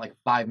once I got like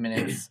 5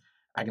 minutes,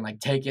 I can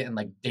like take it and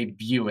like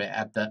debut it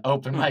at the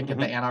open mic at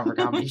the Ann Arbor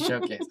Comedy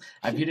Showcase.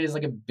 I viewed it as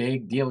like a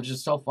big deal, which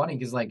is so funny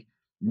because like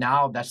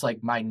now that's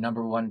like my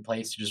number one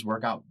place to just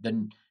work out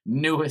the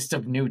newest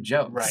of new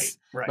jokes.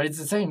 Right. But it's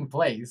the same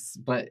place.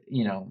 But,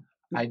 you know,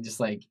 I just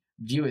like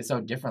view it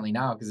so differently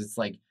now because it's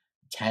like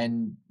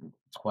 10,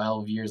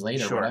 12 years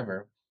later, Sure.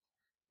 whatever.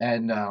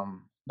 And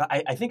But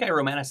I think I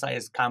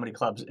romanticize comedy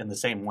clubs in the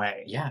same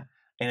way. yeah.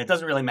 And it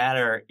doesn't really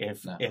matter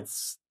if No.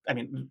 it's, I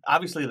mean,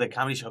 obviously the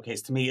Comedy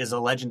Showcase to me is a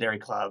legendary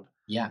club.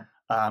 Yeah.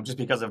 Just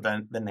because of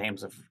the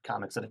names of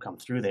comics that have come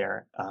through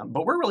there.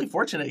 But we're really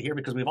fortunate here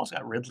because we've also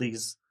got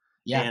Ridley's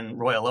Yeah. in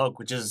Royal Oak,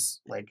 which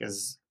is like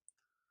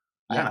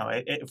I don't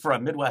know, for a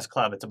Midwest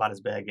club, it's about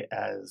as big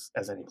as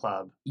any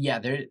club. Yeah,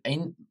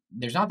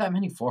 there's not that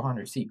many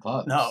 400-seat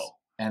clubs. No.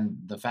 And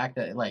the fact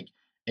that like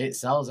it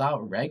sells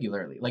out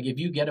regularly. Like if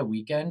you get a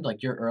weekend,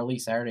 like your early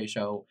Saturday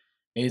show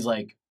is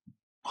like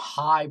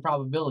high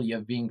probability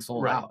of being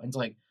sold Right. out. And it's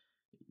like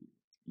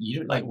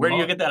you Like where do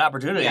you get that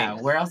opportunity? Yeah,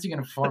 where else are you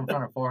gonna perform in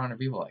front of 400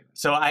 people like that?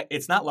 So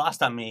it's not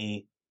lost on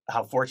me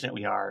how fortunate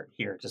we are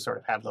here to sort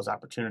of have those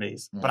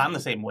opportunities. But I'm the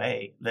same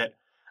way that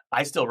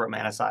I still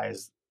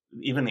romanticize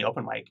even the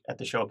open mic at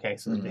the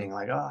showcase as being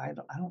like, oh, I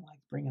don't like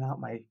bringing out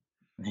my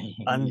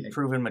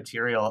unproven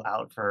material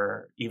out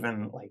for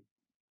even like,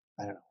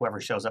 I don't know, whoever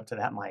shows up to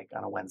that mic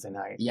on a Wednesday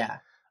night. Yeah.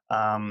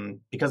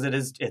 Because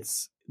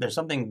there's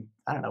something,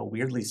 I don't know,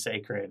 weirdly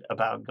sacred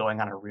about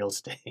going on a real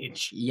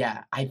stage.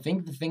 Yeah. I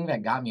think the thing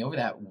that got me over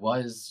that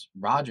was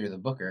Roger, the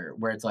booker,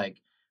 where it's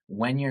like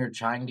when you're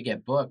trying to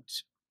get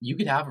booked, you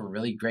could have a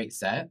really great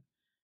set.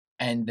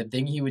 And the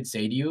thing he would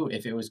say to you,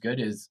 if it was good,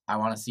 is, I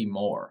want to see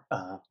more.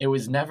 It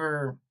was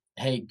never,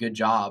 hey, good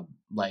job.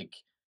 Like,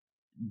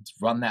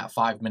 run that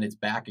 5 minutes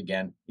back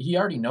again. He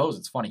already knows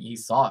it's funny. He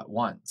saw it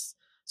once.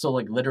 So,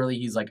 like, literally,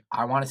 he's like,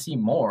 I want to see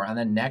more. And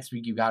then next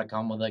week, you got to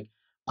come with, like,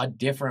 a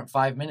different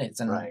 5 minutes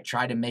and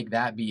try to make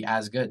that be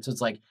as good. So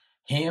it's like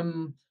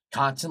him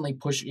constantly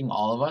pushing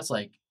all of us,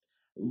 like,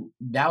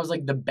 that was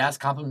like the best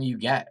compliment you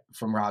get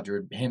from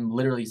Roger, him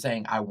literally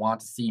saying, I want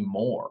to see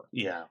more.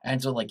 Yeah.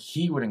 And so like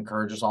he would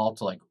encourage us all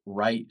to like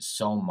write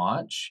so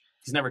much.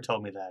 He's never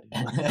told me that.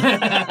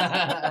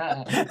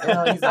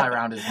 Well, he's not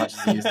around as much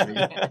as he used to be.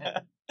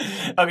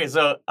 Okay,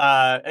 so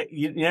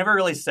you never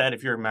really said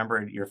if you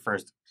remembered your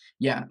first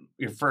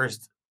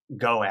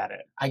go at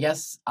it. I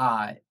guess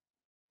how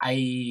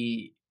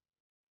did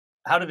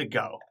it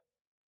go?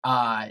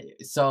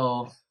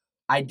 So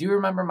I do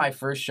remember my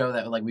first show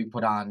that like we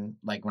put on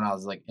like when I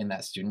was like in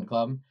that student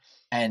club,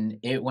 and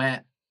it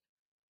went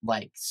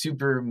like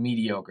super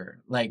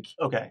mediocre. Like,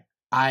 okay,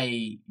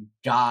 I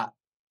got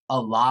a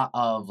lot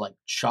of like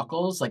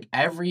chuckles. Like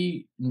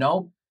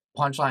no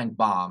punchline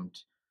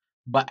bombed,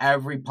 but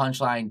every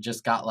punchline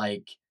just got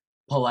like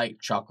polite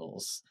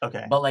chuckles.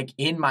 Okay, but like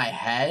in my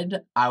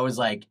head, I was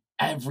like,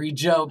 every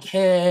joke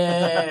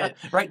hit.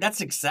 Right, that's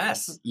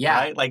success. Yeah,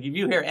 right? Like if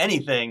you hear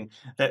anything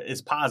that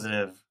is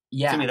positive.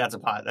 Yeah. To me,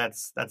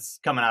 that's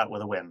coming out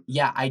with a win.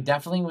 Yeah, I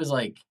definitely was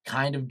like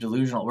kind of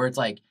delusional where it's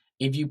like,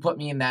 if you put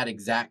me in that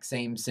exact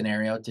same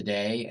scenario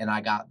today and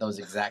I got those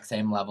exact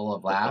same level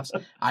of laughs,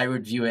 I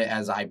would view it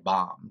as I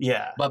bombed.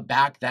 Yeah. But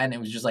back then it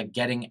was just like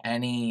getting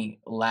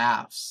any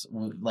laughs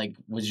like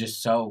was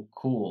just so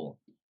cool.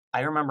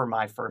 I remember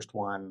my first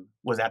one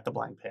was at the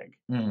Blind Pig.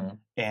 Mm-hmm.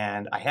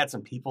 And I had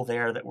some people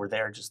there that were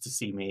there just to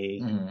see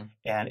me. Mm-hmm.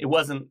 And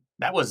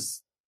that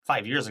was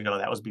 5 years ago.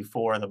 That was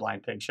before the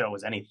Blind Pig show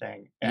was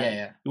anything. And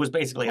yeah. It was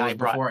basically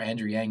before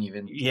Andrew Yang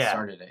even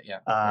started it.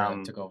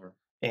 Yeah. Took over.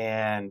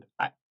 And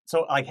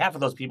so like half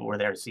of those people were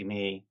there to see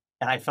me,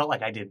 and I felt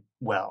like I did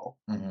well.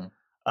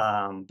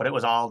 Mm-hmm. But it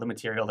was all the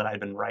material that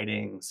I'd been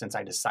writing since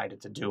I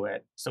decided to do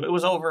it. So it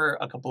was over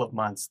a couple of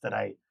months that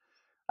I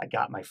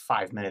got my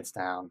 5 minutes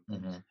down.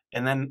 Mm-hmm.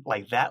 And then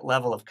like that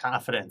level of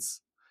confidence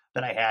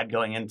that I had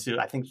going into,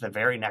 I think the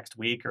very next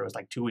week, or it was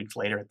like 2 weeks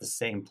later at the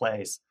same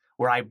place,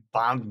 where I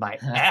bombed my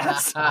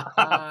ass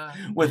off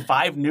with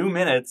 5 new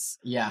minutes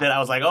that I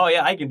was like, oh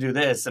yeah, I can do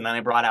this. And then I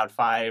brought out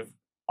 5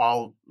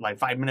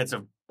 minutes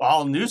of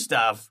all new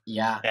stuff.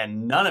 Yeah.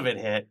 And none of it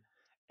hit.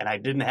 And I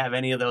didn't have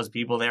any of those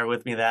people there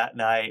with me that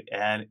night.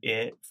 And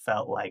it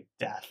felt like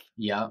death.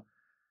 Yeah.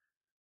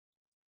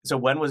 So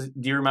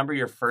do you remember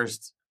your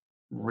first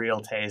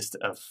real taste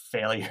of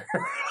failure?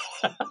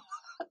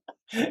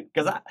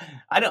 Because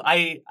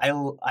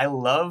I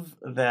love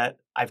that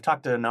I've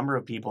talked to a number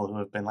of people who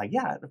have been like,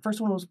 yeah, the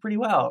first one was pretty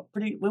well,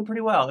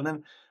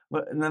 and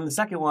then the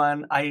second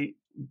one I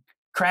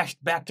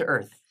crashed back to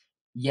earth.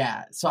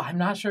 Yeah, so I'm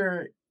not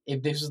sure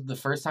if this was the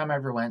first time I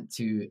ever went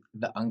to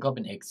the Unclub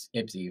in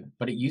Ipsy,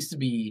 but it used to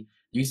be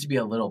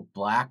a little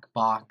black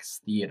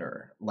box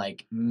theater,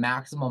 like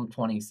maximum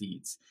 20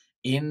 seats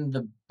in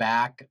the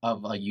back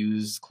of a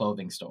used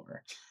clothing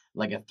store,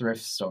 like a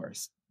thrift store,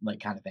 like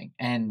kind of thing,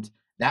 and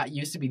that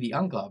used to be the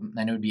Unclub,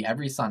 and it would be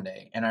every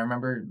Sunday. And I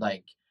remember,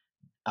 like,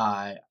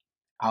 I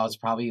was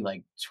probably,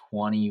 like,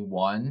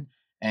 21,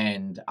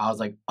 and I was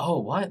like, oh,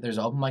 what? There's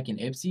an open mic in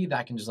Ipsy that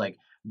I can just, like,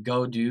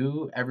 go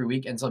do every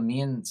week? And so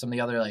me and some of the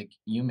other, like,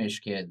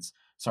 UMich kids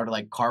started,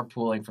 like,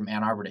 carpooling from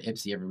Ann Arbor to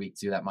Ipsy every week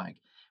to do that mic.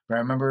 But I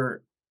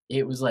remember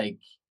it was, like,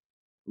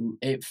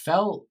 it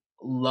felt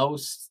low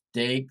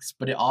stakes,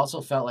 but it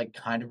also felt, like,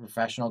 kind of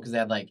professional because they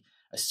had, like,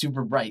 a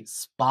super bright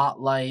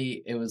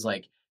spotlight. It was,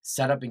 like,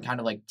 set up in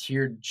kind of like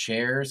tiered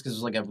chairs because it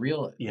was like a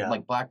real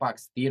like black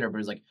box theater, but it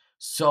was like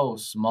so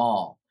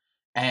small.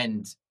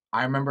 And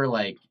I remember,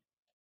 like,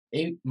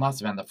 it must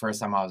have been the first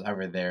time I was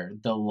ever there.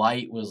 The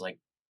light was like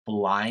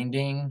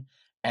blinding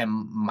and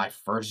my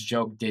first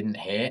joke didn't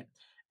hit.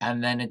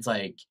 And then it's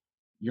like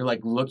you're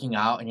like looking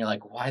out and you're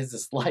like, why is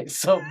this light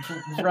so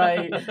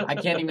bright? I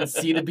can't even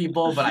see the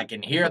people, but I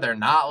can hear they're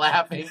not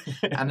laughing.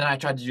 And then I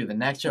tried to do the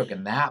next joke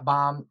and that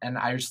bombed, and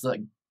I just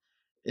like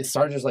it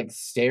started just like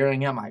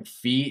staring at my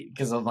feet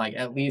because I'm like,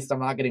 at least I'm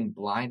not getting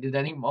blinded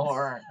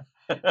anymore.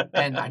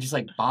 And I just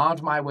like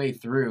bombed my way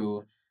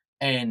through,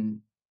 and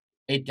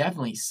it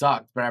definitely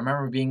sucked. But I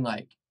remember being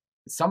like,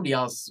 somebody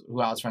else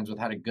who I was friends with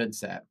had a good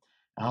set,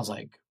 and I was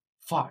like,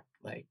 fuck,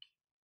 like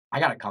I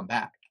gotta come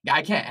back.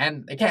 It can't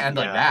end like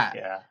that.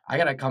 Yeah. I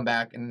gotta come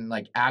back and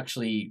like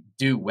actually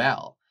do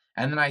well.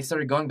 And then I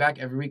started going back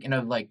every week, and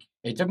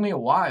it took me a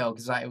while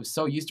because I was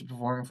so used to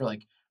performing for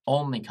like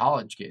only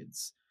college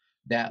kids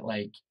that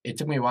like it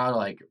took me a while to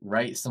like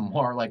write some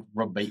more like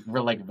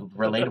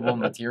relatable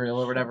material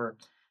or whatever,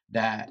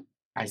 that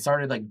I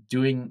started like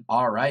doing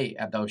all right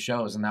at those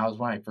shows. And that was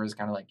when I first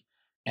kind of like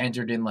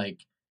entered in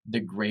like the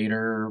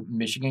greater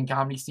Michigan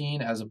comedy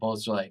scene, as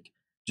opposed to like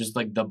just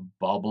like the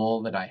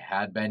bubble that I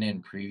had been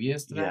in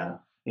previous to that.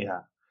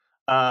 Yeah.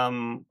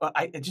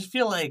 I just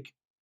feel like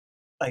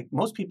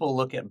most people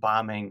look at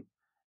bombing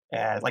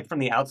as like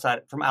from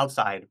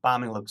outside,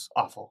 bombing looks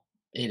awful.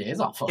 It is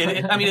awful.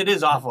 I mean, it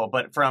is awful,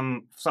 but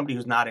from somebody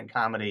who's not in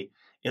comedy,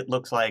 it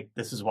looks like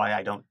this is why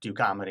I don't do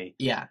comedy.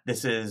 Yeah.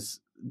 This is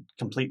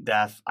complete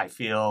death. I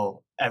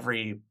feel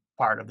every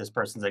part of this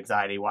person's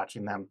anxiety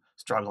watching them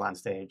struggle on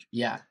stage.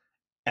 Yeah.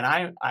 And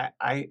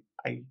I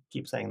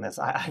keep saying this.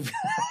 I've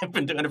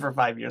been doing it for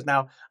 5 years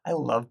now. I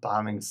love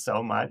bombing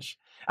so much.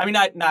 I mean,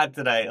 not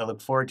that I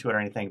look forward to it or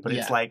anything, but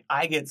it's like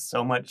I get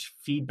so much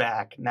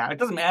feedback now. It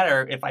doesn't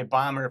matter if I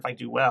bomb or if I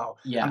do well.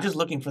 Yeah. I'm just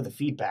looking for the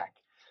feedback.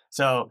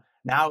 So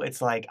now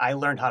it's like I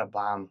learned how to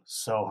bomb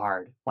so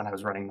hard when I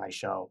was running my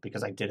show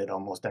because I did it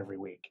almost every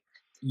week.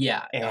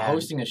 Yeah, and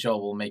hosting a show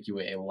will make you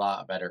a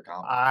lot better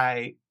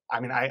comic.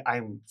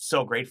 I'm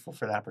so grateful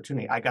for that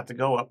opportunity. I got to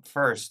go up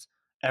first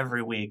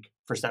every week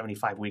for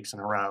 75 weeks in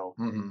a row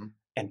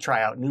and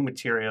try out new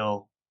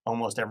material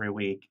almost every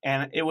week.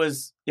 And it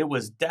was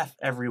death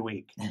every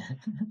week.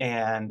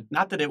 And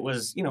not that it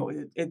was,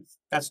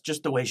 that's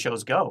just the way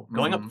shows go.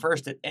 Going up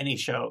first at any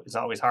show is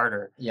always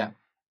harder. Yeah.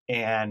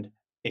 And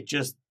it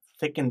just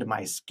thickened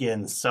my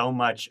skin so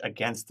much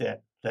against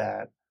it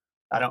that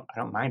I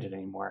don't mind it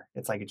anymore.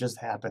 It's like it just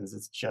happens.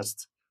 It's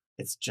just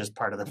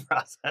part of the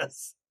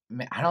process.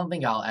 I don't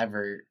think I'll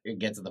ever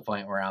get to the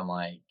point where I'm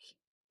like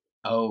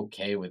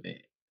okay with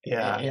it.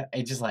 Yeah.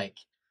 I just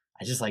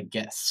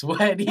get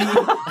sweaty.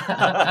 I'm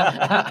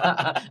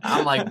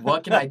like,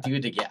 what can I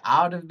do to get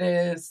out of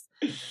this?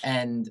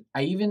 And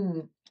I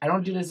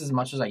don't do this as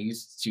much as I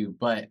used to,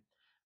 but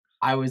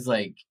I was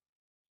like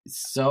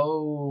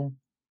so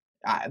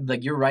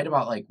like you're right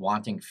about like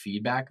wanting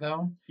feedback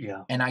though.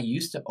 Yeah. And I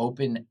used to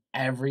open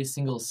every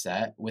single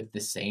set with the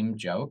same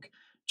joke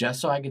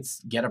just so I could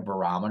get a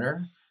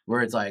barometer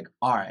where it's like,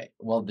 all right,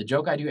 well, the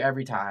joke I do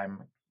every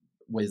time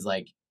was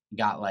like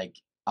got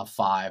like a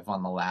 5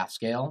 on the laugh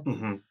scale.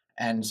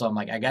 And so I'm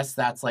like, I guess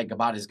that's like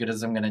about as good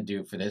as I'm gonna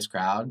do for this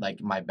crowd,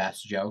 like my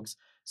best jokes.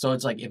 So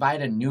it's like if I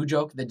had a new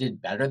joke that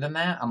did better than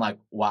that, I'm like,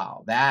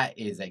 wow, that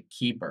is a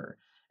keeper.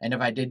 And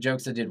if I did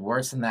jokes that did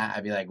worse than that,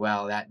 I'd be like,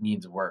 well, that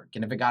needs work.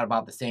 And if it got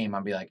about the same,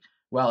 I'd be like,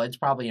 well, it's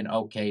probably an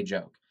okay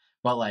joke.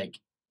 But like,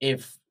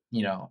 if,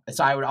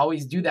 so I would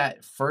always do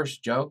that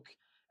first joke.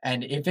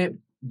 And if it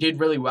did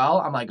really well,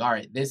 I'm like, all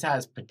right, this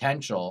has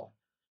potential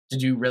to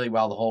do really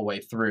well the whole way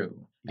through.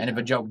 And if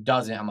a joke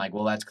doesn't, I'm like,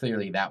 well, that's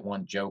clearly that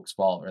one joke's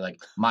fault, or like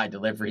my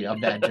delivery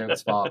of that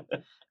joke's fault.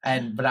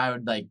 But I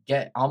would like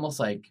get almost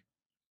like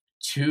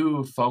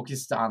too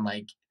focused on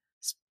like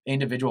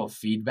individual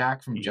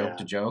feedback from joke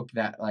to joke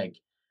that like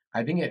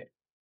I think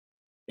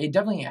it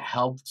definitely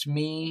helped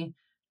me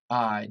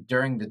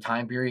during the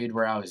time period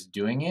where I was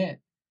doing it.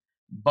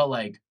 But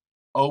like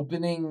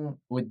opening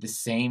with the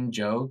same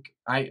joke,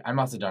 I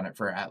must have done it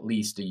for at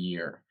least a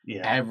year.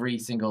 Yeah. Every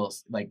single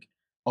like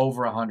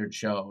over 100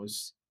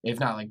 shows, if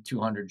not like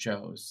 200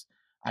 shows,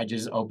 I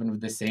just opened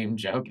with the same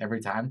joke every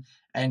time.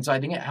 And so I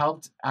think it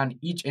helped on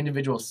each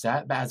individual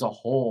set, but as a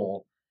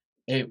whole,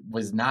 it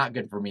was not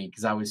good for me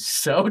because I was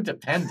so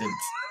dependent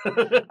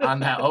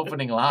on that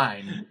opening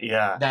line.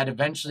 Yeah. That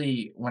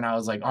eventually, when I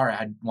was like, all right,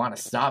 I want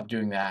to stop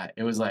doing that,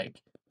 it was like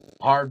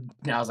hard.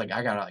 I was like,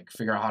 I gotta like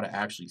figure out how to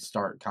actually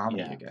start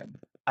comedy again.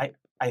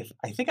 I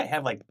think I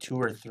have like 2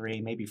 or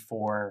 3, maybe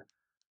 4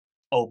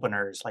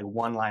 openers, like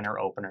one-liner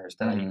openers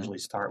that I usually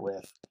start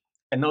with.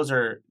 And those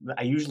are,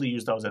 I usually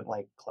use those at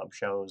like club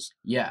shows.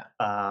 Yeah.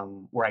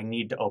 Where I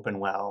need to open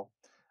well.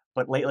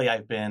 But lately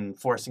I've been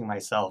forcing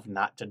myself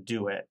not to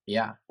do it.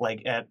 Yeah.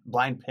 Like at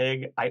Blind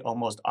Pig, I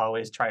almost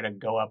always try to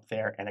go up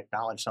there and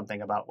acknowledge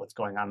something about what's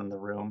going on in the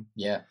room.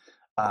 Yeah.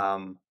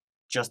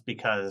 Just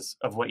because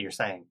of what you're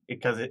saying.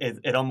 Because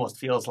it almost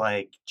feels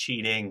like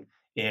cheating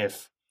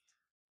if,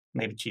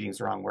 maybe cheating is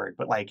the wrong word,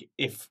 but like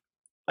if,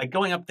 like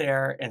going up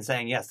there and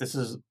saying, yes, this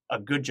is a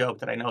good joke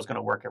that I know is going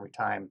to work every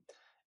time.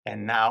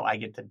 And now I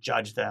get to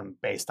judge them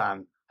based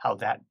on how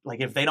that, like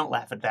if they don't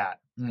laugh at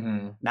that,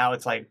 now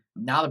it's like,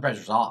 now the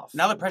pressure's off.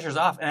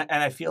 And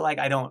I feel like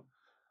I don't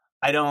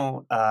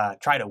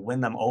try to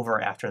win them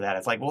over after that.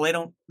 It's like, well, they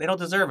don't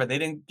deserve it. They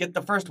didn't get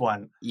the first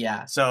one.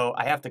 Yeah. So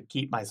I have to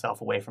keep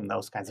myself away from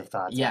those kinds of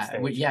thoughts. Yeah.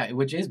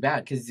 Which is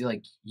bad because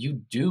like you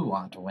do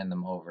want to win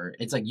them over.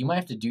 It's like you might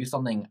have to do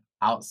something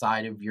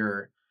outside of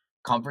your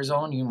comfort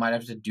zone. You might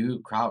have to do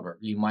crowd work.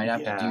 You might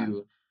have to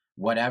do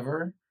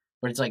whatever.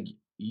 But it's like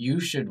you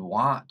should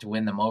want to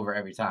win them over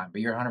every time.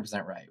 But you're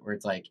 100% right. Where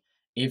it's like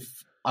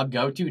if a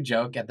go-to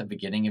joke at the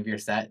beginning of your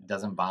set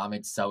doesn't bomb,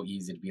 it's so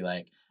easy to be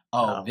like,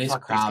 oh, this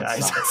crowd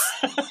sucks.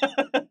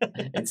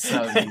 It's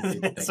so easy.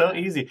 It's so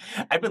easy.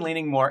 I've been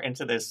leaning more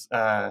into this.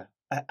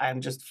 I'm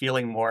just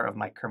feeling more of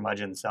my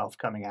curmudgeon self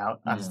coming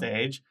out on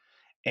stage.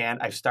 And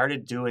I've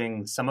started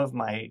doing some of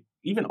my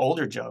even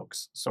older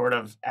jokes sort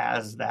of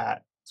as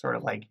that sort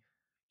of like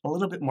a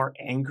little bit more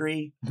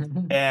angry.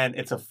 And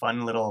it's a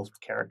fun little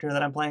character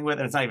that I'm playing with.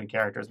 And it's not even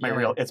character.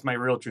 It's my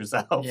real true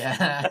self.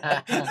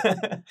 Yeah.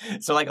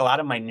 So like a lot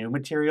of my new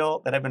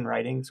material that I've been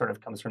writing sort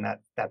of comes from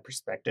that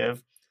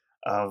perspective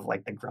of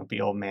like the grumpy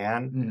old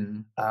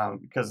man.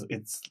 Because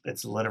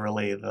it's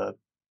literally the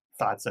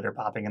thoughts that are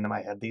popping into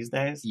my head these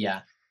days.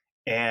 Yeah.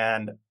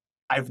 And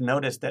I've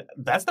noticed that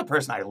that's the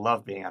person I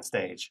love being on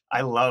stage.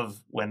 I love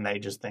when they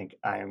just think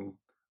I'm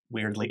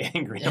weirdly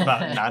angry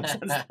about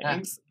nonsense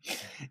things.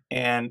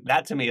 And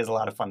that to me is a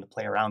lot of fun to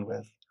play around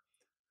with.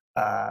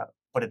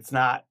 But it's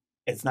not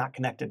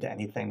connected to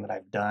anything that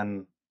I've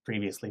done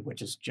previously,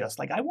 which is just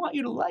like, I want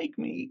you to like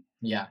me.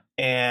 Yeah.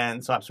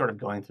 And so I'm sort of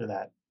going through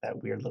that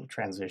weird little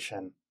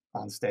transition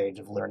on stage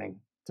of learning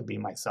to be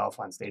myself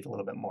on stage a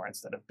little bit more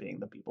instead of being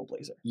the people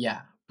pleaser.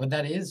 Yeah. But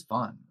that is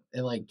fun.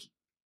 I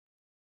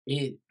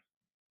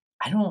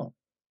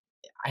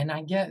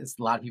guess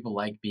a lot of people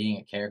like being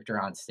a character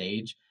on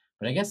stage,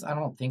 but I guess I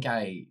don't think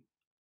I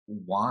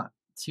want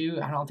to.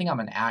 I don't think I'm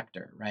an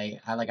actor, right?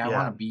 I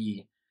want to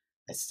be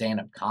a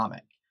stand-up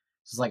comic.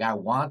 So it's like I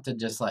want to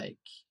just like,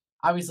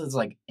 obviously it's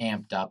like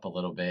amped up a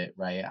little bit,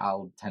 right?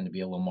 I'll tend to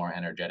be a little more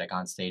energetic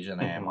on stage than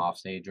I am off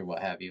stage or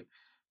what have you.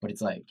 But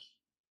it's like,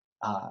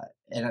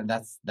 and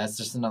that's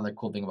just another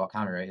cool thing about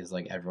comedy, right? Is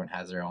like everyone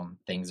has their own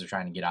things they're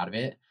trying to get out of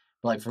it.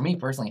 But like for me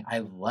personally, I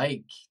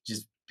like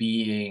just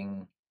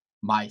being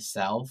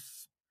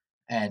myself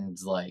and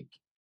like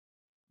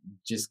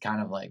just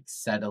kind of like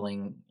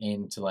settling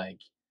into like,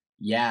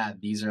 yeah,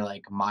 these are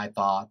like my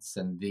thoughts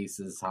and this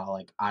is how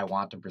like I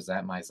want to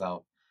present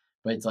myself.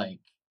 But it's like,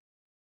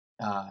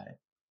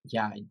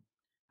 yeah,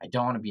 I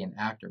don't want to be an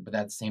actor, but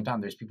at the same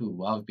time, there's people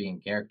who love being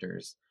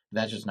characters.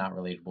 That's just not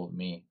relatable to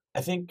me.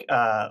 I think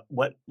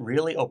what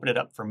really opened it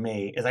up for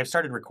me is I've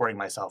started recording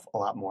myself a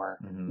lot more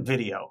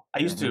video. I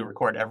used to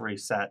record every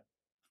set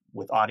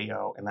with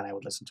audio, and then I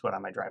would listen to it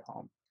on my drive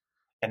home.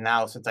 And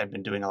now, since I've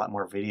been doing a lot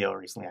more video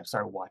recently, I've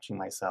started watching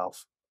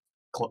myself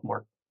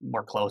more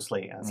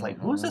closely. And it's like,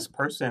 who is this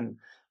person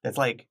that's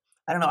like,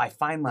 I don't know, I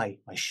find my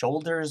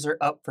shoulders are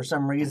up for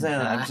some reason.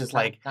 And I'm just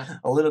like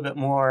a little bit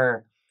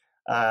more,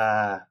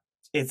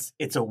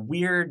 it's a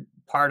weird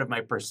part of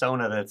my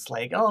persona that's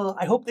like, oh,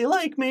 I hope they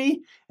like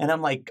me. And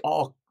I'm like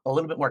all a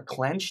little bit more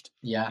clenched.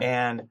 Yeah.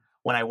 And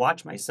when I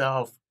watch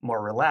myself more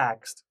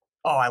relaxed,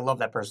 oh, I love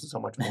that person so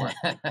much more.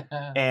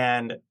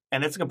 and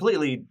it's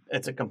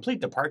a complete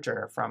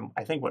departure from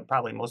I think what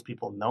probably most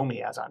people know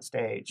me as on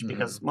stage,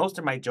 because most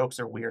of my jokes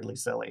are weirdly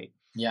silly.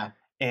 Yeah.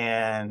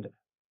 And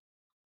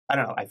I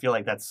don't know, I feel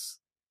like that's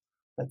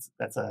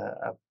that's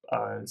a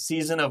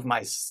season of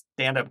my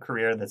stand-up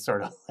career that's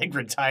sort of like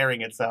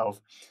retiring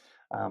itself.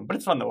 But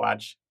it's fun to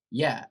watch.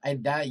 Yeah,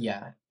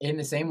 yeah. In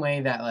the same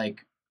way that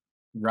like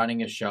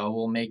running a show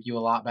will make you a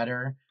lot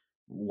better,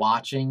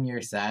 watching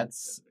your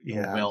sets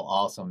Yeah. will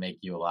also make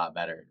you a lot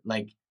better.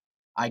 Like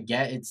I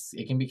get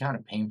it can be kind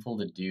of painful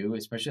to do,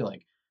 especially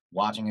like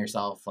watching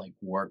yourself like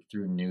work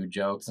through new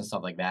jokes and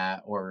stuff like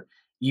that, or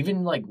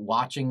even like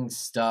watching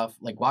stuff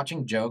like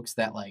watching jokes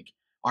that like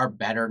are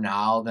better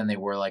now than they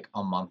were like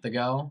a month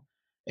ago.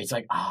 It's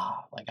like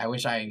like I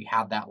wish I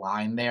had that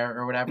line there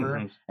or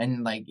whatever.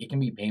 And like it can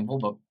be painful,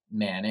 but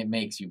man, it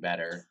makes you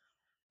better.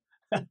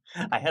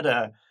 I had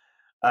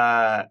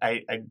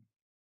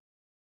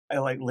I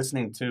like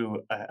listening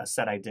to a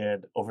set I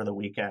did over the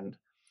weekend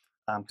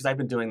because I've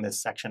been doing this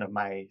section of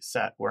my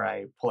set where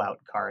I pull out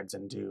cards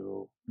and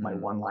do my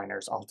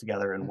one-liners all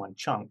together in one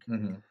chunk.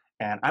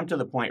 And I'm to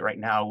the point right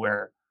now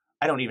where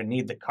I don't even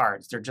need the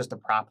cards; they're just a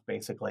prop,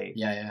 basically.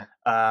 Yeah.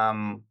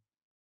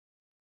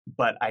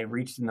 But I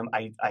reached in them.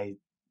 I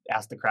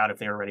asked the crowd if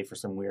they were ready for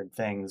some weird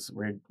things,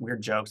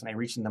 weird jokes, and I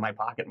reached into my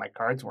pocket. My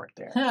cards weren't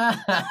there,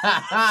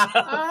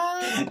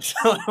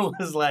 so it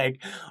was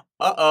like,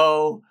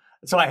 uh-oh.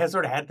 So I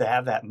sort of had to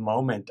have that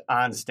moment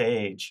on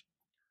stage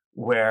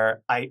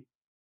where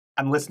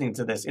I'm listening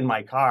to this in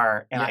my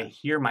car and I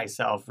hear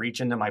myself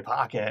reach into my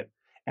pocket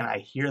and I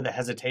hear the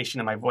hesitation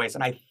in my voice.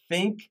 And I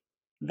think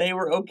they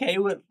were okay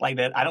with like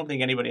that. I don't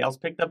think anybody else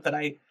picked up that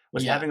I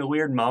was having a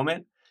weird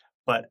moment,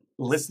 but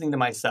listening to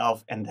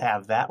myself and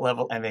have that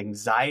level of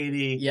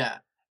anxiety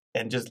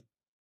and just.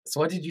 So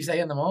what did you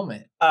say in the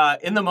moment?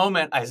 In the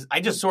moment,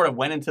 I just sort of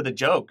went into the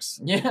jokes.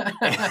 Yeah.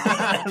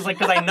 I was like,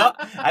 because I know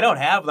I don't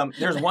have them.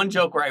 There's one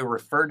joke where I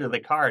referred to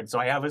the card, so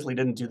I obviously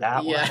didn't do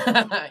that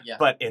one.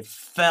 But it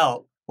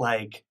felt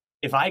like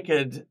if I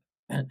could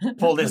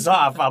pull this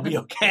off, I'll be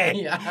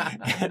okay.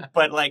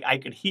 But like I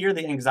could hear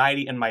the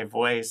anxiety in my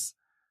voice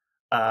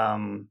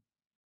from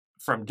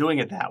doing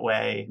it that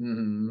way.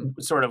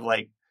 Sort of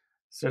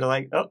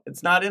like, oh,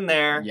 it's not in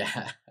there.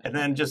 And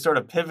then just sort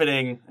of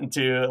pivoting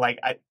into like,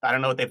 I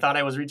don't know what they thought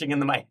I was reaching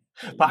into my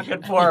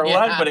pocket for or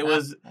what, but it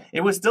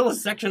was still a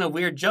section of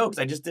weird jokes.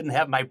 I just didn't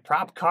have my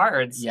prop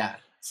cards.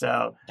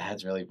 So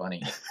that's really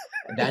funny.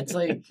 That's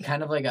like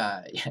kind of like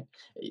have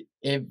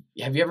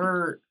you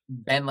ever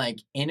been like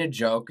in a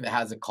joke that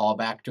has a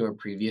callback to a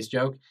previous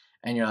joke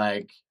and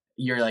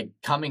you're like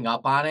coming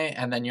up on it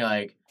and then you're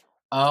like,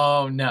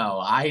 oh no,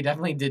 I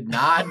definitely did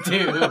not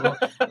do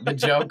the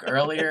joke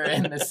earlier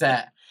in the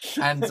set.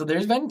 And so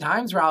there's been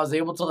times where I was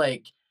able to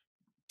like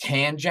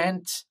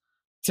tangent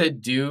to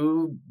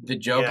do the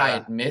joke I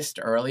had missed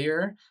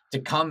earlier to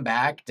come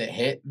back to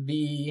hit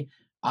the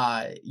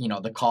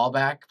the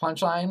callback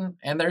punchline.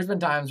 And there's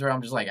been times where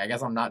I'm just like, I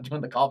guess I'm not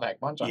doing the callback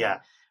punchline.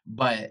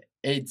 But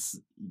it's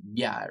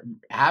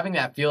having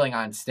that feeling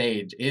on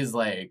stage is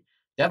like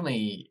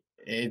definitely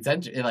it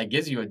like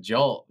gives you a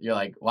jolt. You're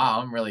like, wow,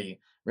 I'm really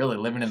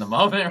living in the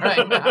moment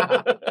right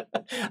now.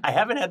 I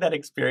haven't had that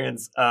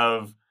experience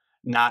of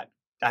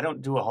I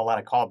don't do a whole lot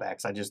of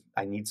callbacks.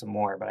 I need some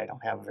more, but I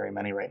don't have very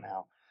many right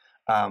now.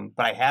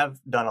 But I have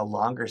done a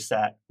longer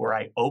set where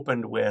I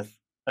opened with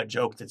a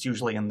joke that's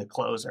usually in the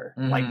closer.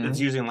 Like it's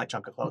usually in like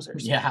chunk of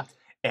closers.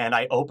 And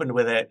I opened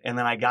with it, and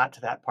then I got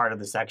to that part of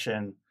the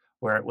section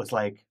where it was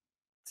like,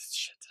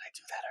 shit, did I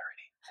do that already?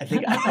 I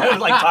think I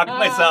was like talking to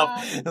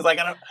myself. It was like,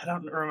 I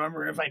don't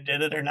remember if I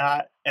did it or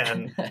not.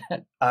 And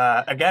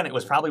again, it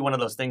was probably one of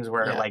those things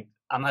where like,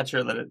 I'm not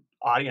sure that an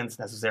audience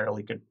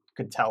necessarily could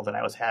tell that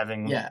I was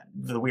having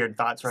the weired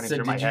thoughts running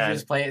through my head. So did you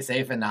just play it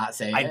safe and not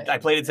say it? I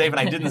played it safe and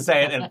I didn't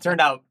say it, and it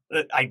turned out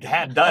I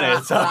had done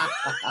it. So,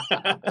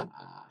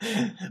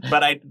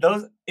 but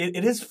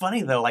it is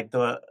funny though. Like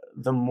the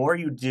more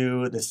you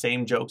do the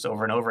same jokes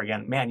over and over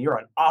again, man, you're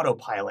on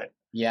autopilot.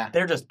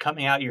 They're just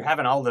coming out. You're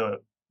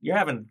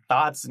having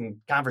thoughts and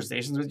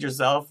conversations with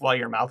yourself while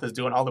your mouth is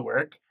doing all the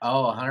work.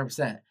 Oh,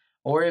 100%.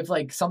 Or if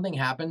like something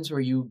happens where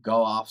you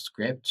go off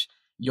script,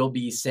 you'll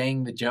be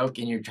saying the joke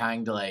and you're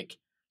trying to like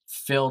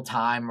fill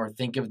time or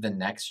think of the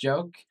next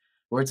joke.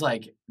 Where it's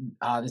like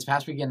this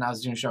past weekend I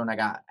was doing a show and I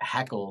got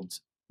heckled.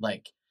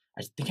 Like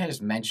I think I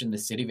just mentioned the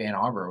city of Ann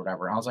Arbor or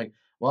whatever. And I was like,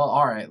 well,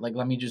 all right, like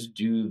let me just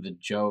do the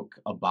joke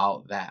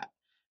about that.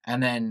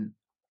 And then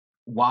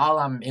while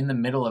I'm in the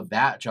middle of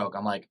that joke,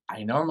 I'm like,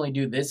 I normally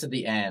do this at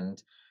the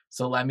end.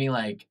 So let me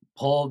like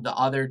pull the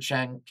other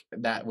chunk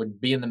that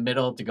would be in the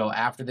middle to go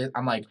after this.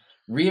 I'm like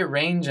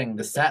rearranging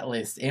the set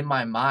list in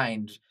my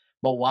mind.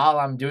 But while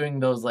I'm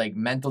doing those like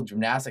mental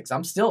gymnastics,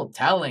 I'm still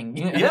telling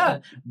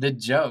the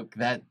joke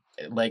that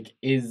like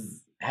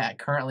is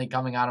currently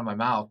coming out of my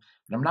mouth.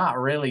 But I'm not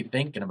really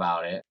thinking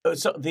about it.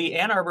 So the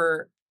Ann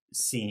Arbor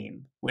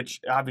scene,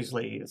 which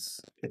obviously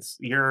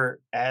you're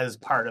as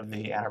part of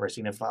the Ann Arbor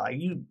scene, if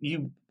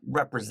you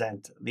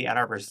represent the Ann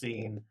Arbor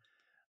scene.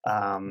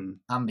 I'm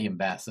the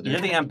ambassador. You're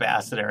the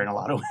ambassador in a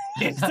lot of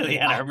ways to the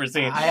Ann Arbor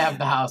scene. I have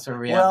the house where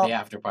we have the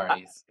after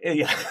parties.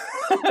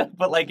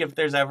 But like if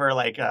there's ever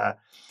like a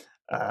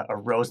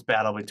roast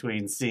battle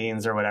between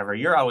scenes or whatever,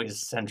 you're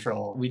always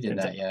central. We did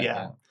that,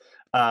 yeah.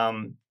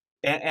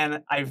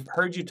 and I've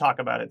heard you talk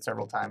about it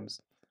several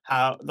times,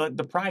 how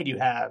the pride you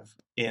have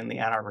in the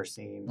Ann Arbor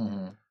scene.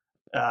 Mhm.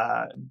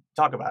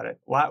 Talk about it.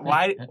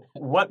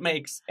 What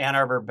makes Ann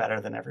Arbor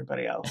better than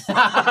everybody else?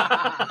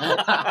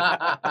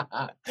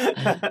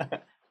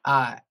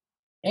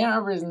 Ann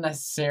Arbor isn't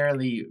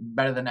necessarily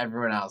better than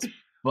everyone else,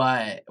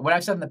 but what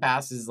I've said in the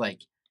past is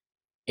like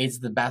it's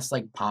the best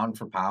like pound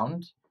for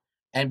pound,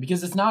 and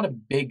because it's not a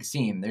big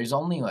scene, there's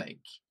only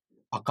like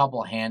a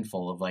couple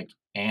handful of like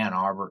Ann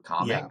Arbor Yeah,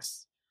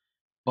 comics,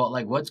 but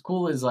like what's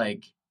cool is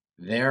like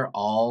they're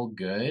all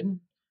good,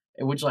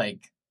 which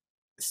like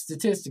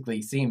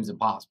statistically seems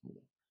impossible,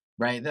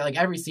 right? Like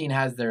every scene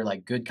has their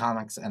like good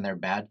comics and their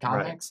bad right.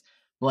 comics.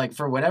 But like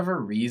for whatever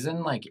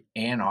reason, like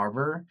Ann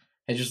Arbor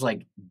has just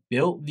like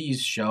built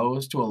these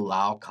shows to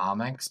allow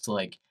comics to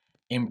like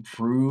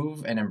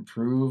improve and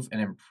improve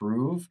and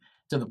improve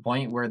to the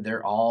point where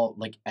they're all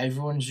like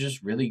everyone's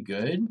just really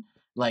good.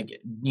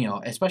 Like,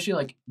 especially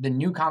like the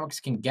new comics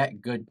can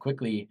get good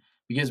quickly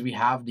because we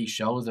have these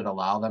shows that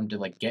allow them to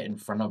like get in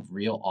front of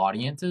real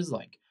audiences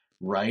like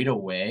right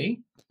away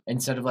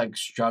instead of like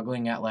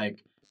struggling at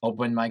like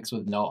open mics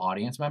with no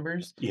audience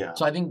members. Yeah,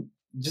 So I think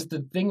just the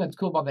thing that's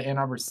cool about the Ann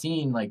Arbor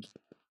scene, like,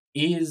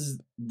 is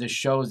the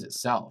shows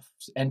itself.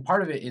 And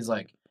part of it is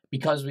like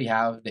because we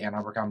have the Ann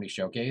Arbor Comedy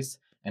Showcase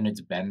and it's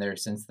been there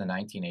since the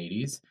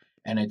 1980s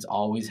and it's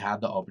always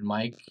had the open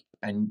mic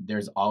and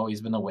there's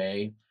always been a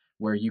way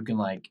where you can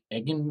like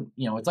it can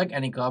it's like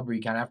any club where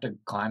you kind of have to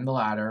climb the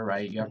ladder,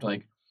 right? You have to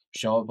like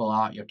show up a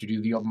lot, you have to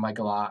do the open mic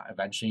a lot.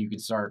 Eventually you can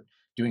start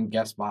doing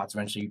guest spots,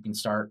 eventually you can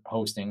start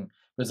hosting.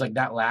 But it's like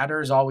that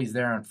ladder is always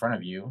there in front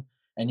of you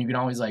and you can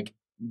always like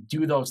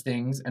do those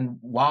things, and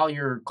while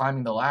you're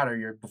climbing the ladder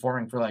you're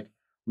performing for like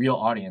real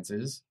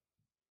audiences.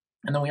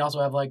 And then we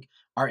also have like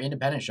our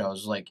independent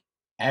shows. Like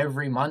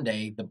every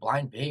Monday the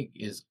Blind Pig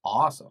is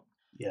awesome.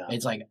 yeah.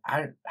 It's like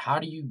how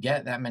do you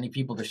get that many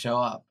people to show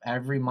up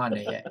every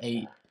Monday at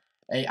 8?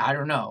 I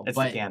don't know, It's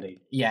but the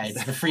candy. yeah,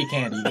 it's the free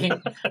candy.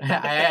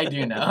 I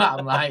do know.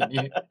 I'm lying to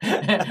you.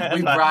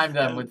 We bribed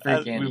them with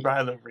free candy. We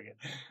bribed them free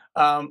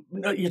candy.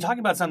 No, you're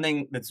talking about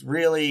something that's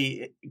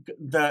really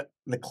the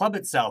club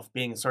itself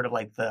being sort of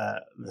like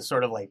the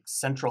sort of like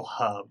central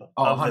hub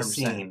of the 100%.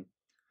 scene.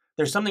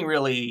 There's something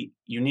really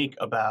unique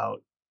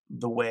about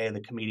the way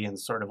the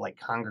comedians sort of like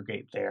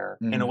congregate there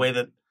in a way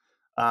that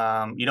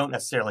you don't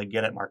necessarily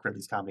get at Mark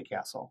Ridley's Comedy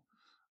Castle,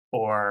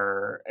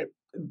 or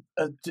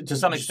to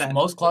some extent,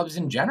 most clubs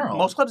in general.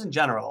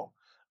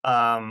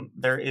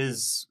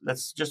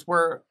 That's just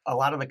where a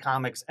lot of the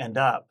comics end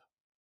up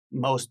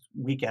most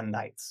weekend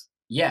nights.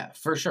 Yeah,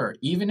 for sure.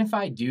 Even if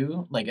I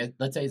do, like,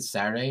 let's say it's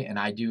Saturday and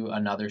I do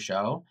another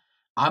show,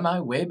 on my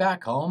way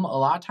back home, a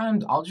lot of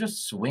times I'll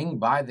just swing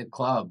by the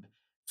club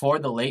for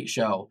the late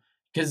show.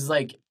 Because,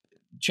 like,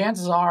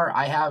 chances are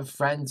I have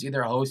friends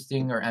either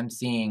hosting or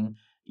emceeing,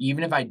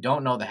 even if I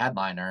don't know the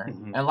headliner.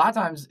 And a lot of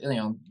times,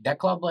 that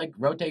club, like,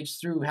 rotates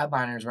through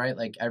headliners, right?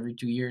 Like, every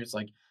 2 years,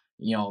 like,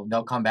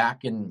 they'll come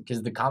back and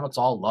because the comics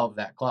all love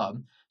that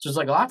club. So it's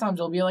like a lot of times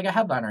it'll be like a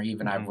headliner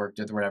even I've worked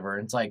with or whatever.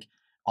 And it's like,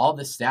 all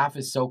the staff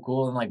is so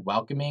cool and like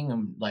welcoming,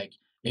 and like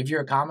if you're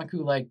a comic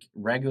who like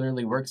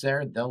regularly works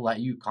there, they'll let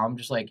you come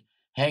just like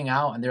hang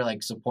out, and they're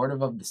like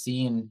supportive of the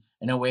scene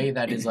in a way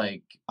that is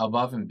like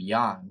above and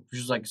beyond, which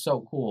is like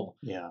so cool.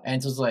 Yeah.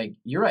 And so it's like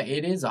you're right,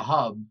 it is a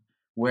hub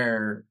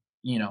where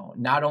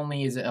not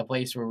only is it a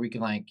place where we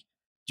can like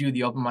do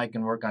the open mic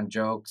and work on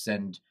jokes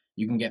and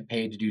you can get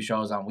paid to do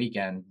shows on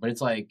weekend, but it's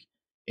like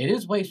it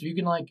is a place where you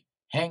can like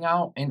hang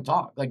out and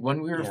talk. Like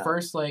when we were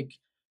first like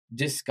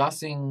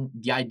discussing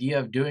the idea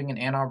of doing an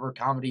Ann Arbor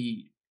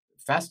comedy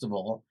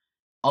festival,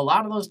 a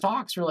lot of those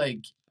talks were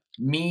like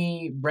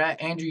me,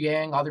 Brett, Andrew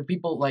Yang, other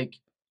people, like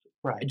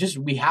just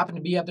we happen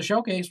to be at the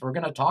showcase. We're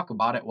gonna talk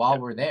about it while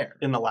we're there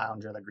in the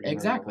lounge or the green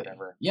room or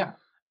whatever. Yeah,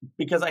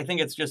 because I think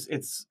it's just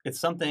it's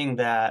something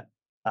that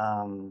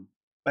I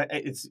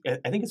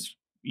think it's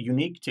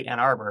unique to Ann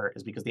Arbor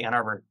is because the Ann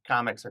Arbor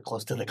comics are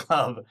close to the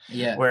club.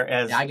 Yeah,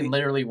 whereas I can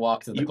literally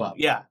walk to the club.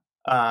 Yeah.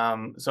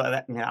 So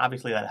that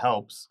obviously that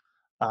helps.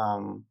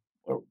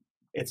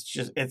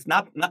 It's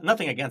not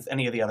nothing against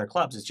any of the other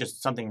clubs. It's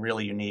just something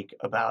really unique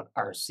about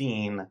our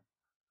scene.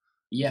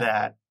 Yeah.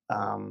 That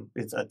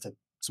it's a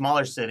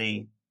smaller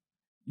city.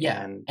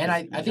 Yeah, and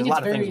I think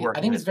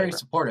it's very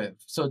supportive.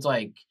 So it's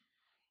like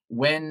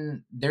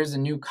when there's a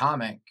new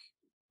comic,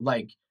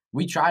 like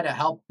we try to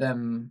help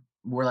them.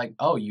 We're like,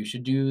 oh, you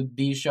should do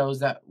these shows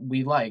that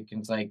we like.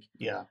 And it's like,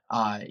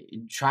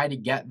 trying to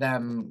get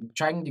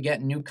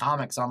new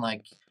comics on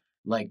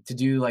like to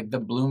do like the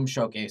Bloom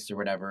showcase or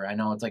whatever. I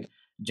know it's like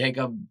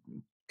Jacob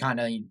kind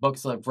of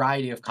books a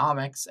variety of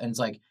comics, and it's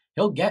like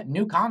he'll get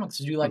new comics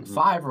to do like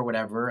 5 or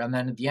whatever, and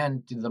then at the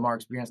end do the more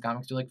experienced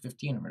comics do like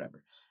 15 or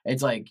whatever.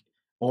 It's like,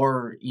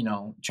 or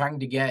trying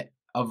to get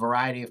a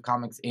variety of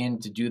comics in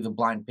to do the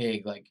Blind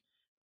Pig. Like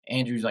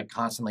Andrew's like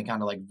constantly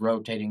kind of like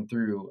rotating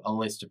through a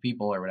list of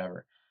people or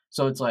whatever.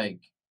 So it's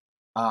like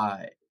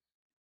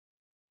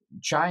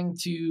trying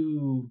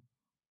to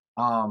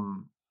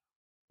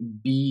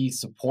be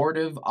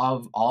supportive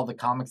of all the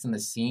comics in the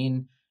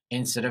scene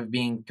instead of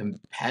being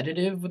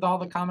competitive with all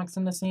the comics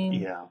in the scene,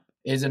 Yeah.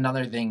 is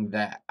another thing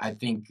that I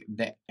think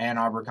the Ann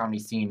Arbor comedy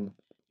scene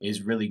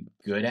is really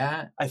good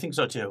at. I think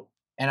so too.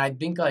 And I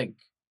think like,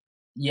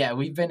 yeah,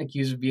 we've been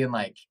accused of being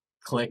like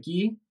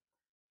cliquey.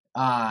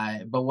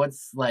 But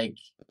what's like,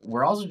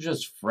 we're also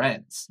just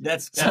friends.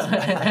 That's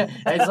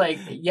It's like,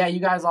 yeah, you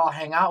guys all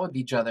hang out with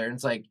each other. And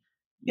it's like,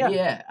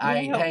 yeah,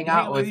 I hang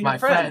out with my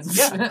friends.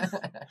 Yeah.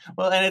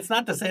 Well, and it's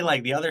not to say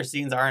like the other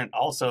scenes aren't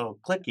also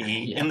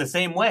cliquey in the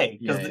same way,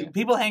 because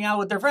people hang out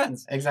with their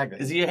friends. Exactly.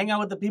 Because you hang out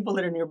with the people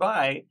that are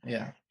nearby.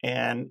 Yeah.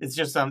 And it's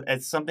just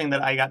it's something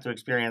that I got to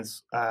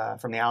experience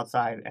from the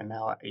outside, and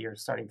now you're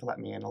starting to let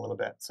me in a little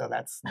bit. So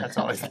that's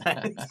always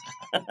nice.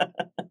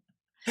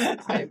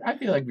 I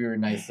feel like we were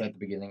nice at the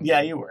beginning.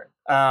 Yeah, you were.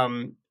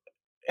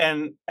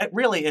 And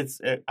really,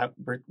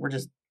 we're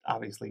just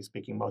obviously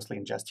speaking mostly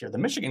in jest here. The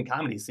Michigan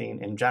comedy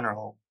scene in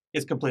general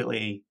is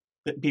completely,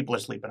 people are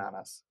sleeping on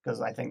us, because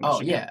I think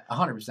Michigan. Oh yeah,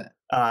 100%.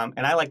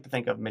 And I like to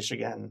think of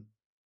Michigan.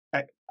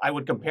 I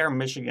would compare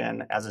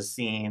Michigan as a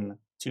scene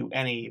to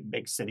any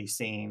big city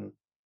scene.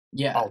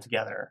 Yeah.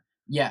 Altogether.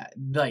 Yeah,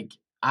 like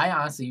I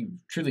honestly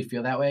truly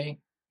feel that way,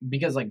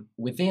 because like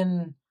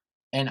within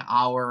an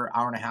hour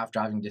and a half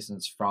driving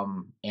distance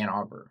from Ann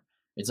Arbor,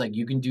 it's like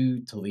you can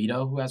do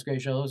Toledo, who has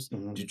great shows.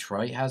 Mm-hmm.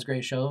 Detroit has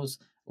great shows.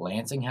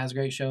 Lansing has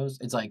great shows.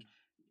 It's like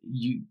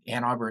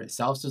Ann Arbor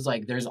itself. So it's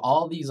like there's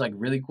all these like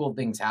really cool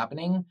things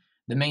happening.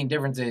 The main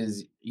difference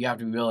is you have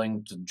to be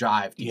willing to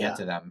drive to get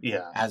to them.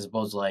 Yeah. As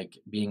opposed to like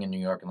being in New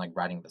York and like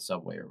riding the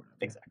subway or whatever.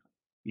 Exactly.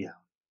 Yeah.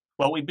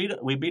 Well, we've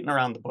beaten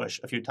around the bush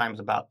a few times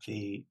about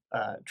the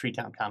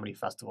Treetown Comedy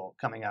Festival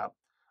coming up.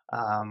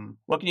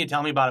 What can you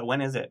tell me about it?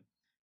 When is it?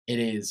 It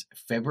is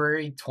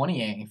February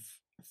 28th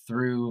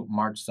through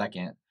March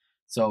 2nd.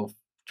 So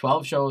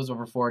 12 shows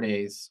over 4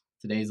 days.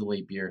 Today's a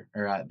leap year,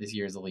 or this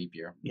year is a leap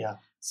year. Yeah.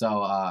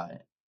 So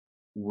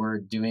we're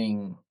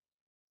doing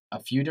a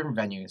few different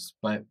venues,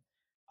 but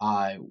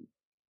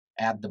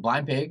at the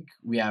Blind Pig,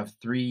 we have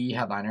 3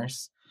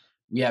 headliners.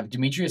 We have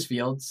Demetrius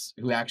Fields,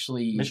 who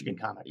actually... Michigan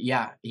comic.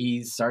 Yeah,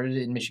 he started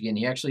in Michigan.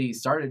 He actually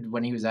started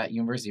when he was at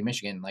University of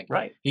Michigan. Like,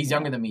 right. He's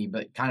younger than me,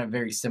 but kind of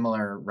very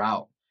similar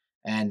route.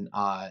 And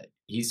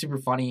he's super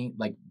funny,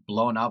 like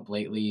blown up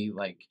lately,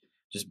 like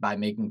just by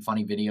making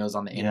funny videos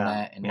on the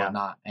internet and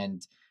whatnot.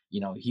 And, you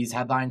know, he's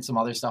headlined some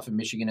other stuff in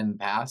Michigan in the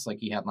past. Like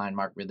he headlined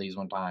Mark Ridley's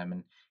one time,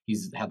 and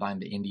he's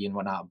headlined the Indie and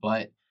whatnot.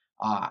 But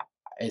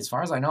as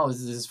far as I know,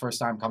 this is his first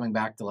time coming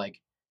back to like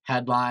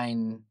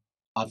headline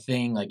a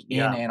thing like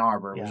in Ann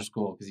Arbor, which is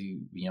cool because he,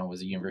 you know,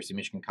 was a University of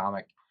Michigan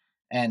comic.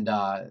 And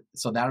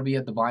so that'll be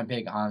at the Blind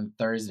Pig on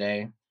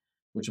Thursday,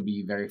 which will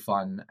be very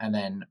fun. And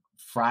then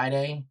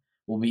Friday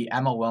will be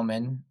Emma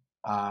Willman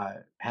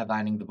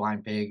headlining the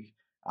Blind Pig.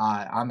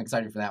 I'm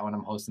excited for that one.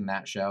 I'm hosting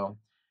that show.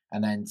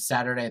 And then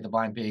Saturday at the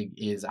Blind Pig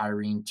is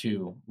Irene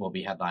 2 will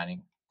be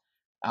headlining.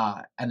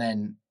 And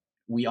then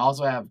we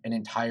also have an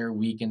entire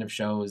weekend of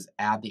shows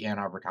at the Ann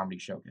Arbor Comedy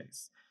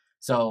Showcase.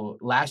 So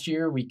last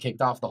year we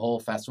kicked off the whole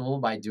festival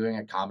by doing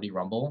a comedy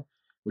rumble,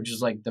 which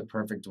is like the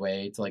perfect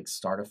way to like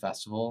start a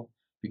festival,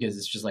 because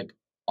it's just like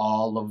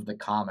all of the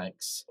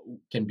comics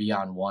can be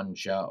on one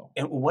show.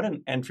 And what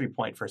an entry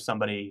point for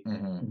somebody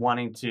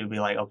wanting to be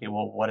like, okay,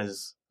 well, what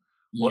is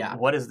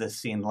this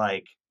scene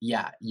like?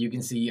 Yeah, you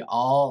can see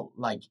all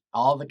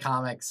the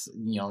comics,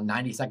 you know,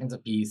 90 seconds a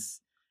piece.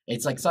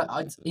 It's like,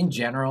 it's, in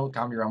general,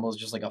 Comedy Rumble is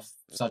just like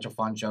such a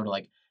fun show to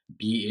like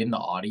be in the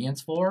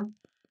audience for.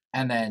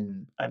 And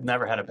then I've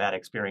never had a bad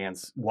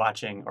experience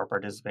watching or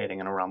participating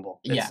in a Rumble.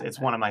 It's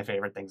one of my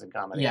favorite things in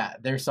comedy. Yeah,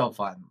 they're so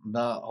fun.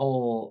 The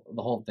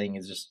whole thing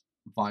is just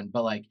fun.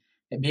 But like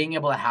being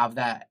able to have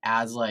that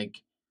as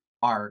like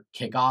our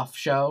kickoff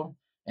show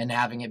and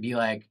having it be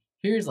like,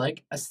 here's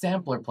like a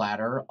sampler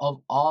platter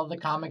of all the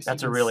comics.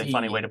 That's a really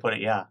funny way to put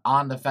it. Yeah.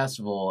 On the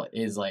festival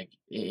is like,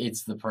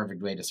 it's the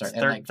perfect way to start.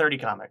 And like 30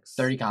 comics.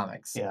 30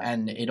 comics. Yeah.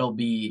 And it'll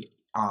be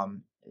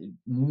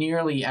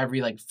nearly every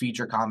like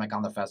feature comic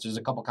on the fest. There's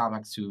a couple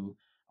comics who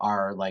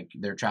are like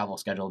their travel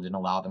schedule didn't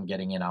allow them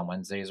getting in on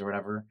Wednesdays or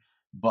whatever,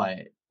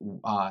 but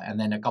and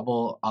then a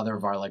couple other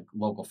of our like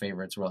local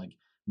favorites were like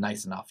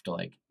nice enough to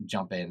like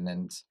jump in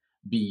and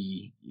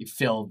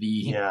fill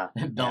the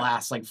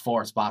last like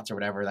 4 spots or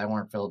whatever that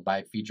weren't filled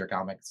by feature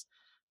comics.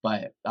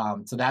 But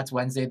so that's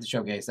Wednesday at the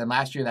showcase. And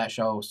last year that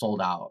show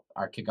sold out.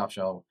 Our kickoff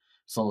show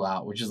sold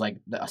out, which is like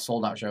a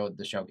sold out show at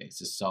the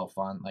showcase is so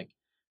fun. Like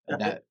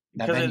that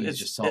venue is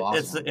just so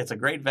awesome. It's a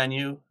great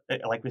venue.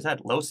 Like we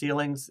said, low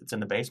ceilings. It's in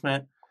the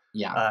basement.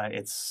 Yeah.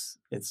 It's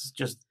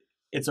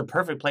a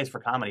perfect place for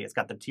comedy. It's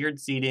got the tiered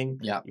seating.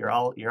 Yeah. You're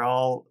all.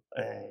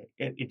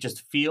 It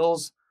just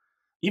feels,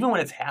 even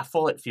when it's half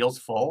full, it feels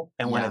full,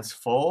 and when it's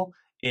full,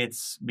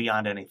 it's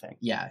beyond anything.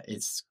 Yeah,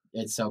 it's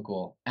so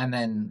cool. And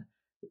then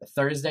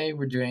Thursday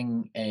we're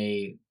doing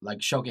a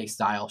like showcase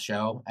style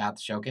show at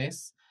the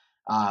showcase,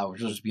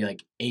 which will just be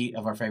like 8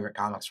 of our favorite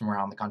comics from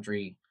around the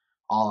country,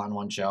 all on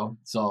one show.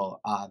 So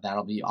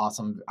that'll be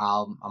awesome.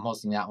 I'm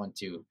hosting that one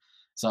too.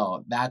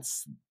 So that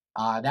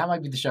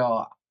might be the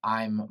show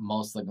I'm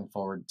most looking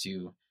forward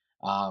to.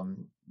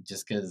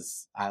 just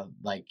because I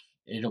like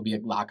it'll be a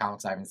lot of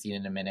comics I haven't seen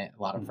in a minute.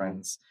 A lot of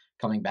friends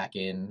coming back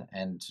in,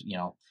 and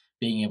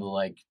being able to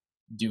like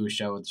do a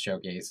show at the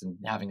showcase and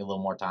having a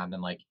little more time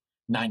than like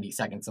 90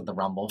 seconds at the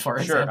Rumble, for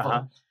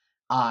example.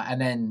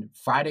 And then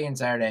Friday and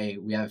Saturday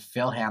we have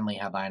Phil Hanley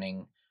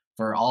headlining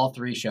for all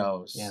 3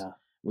 shows. Yeah.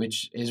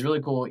 Which is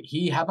really cool.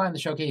 He headlined the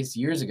showcase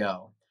years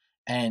ago,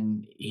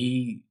 and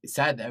he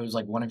said that it was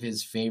like one of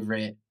his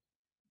favorite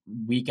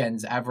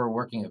weekends ever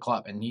working a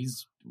club, and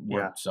he's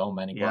worked so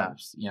many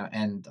clubs,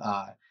 and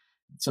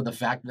so the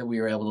fact that we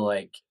were able to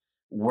like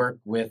work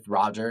with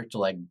Roger to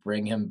like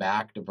bring him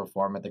back to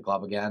perform at the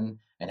club again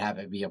and have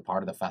it be a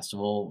part of the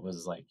festival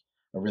was like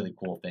a really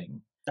cool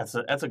thing. That's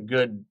a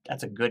good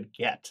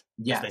get.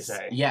 Yes, as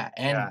they say.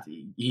 And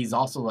he's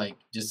also like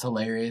just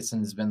hilarious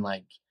and has been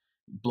like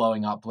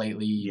blowing up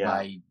lately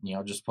by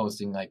just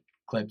posting like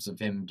clips of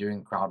him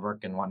doing crowd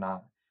work and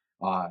whatnot.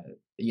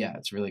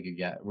 It's really good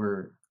get.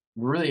 We're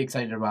really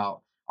excited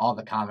about all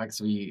the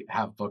comics we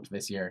have booked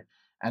this year.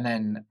 And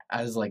then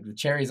as like the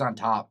cherries on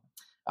top,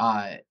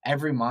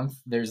 every month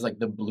there's like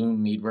the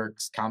Bloom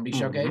Meadworks comedy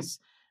showcase,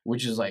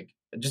 which is like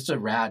just a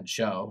rad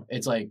show.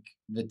 It's like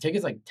the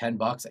ticket's like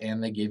 $10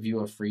 and they give you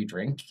a free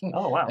drink.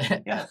 Oh wow.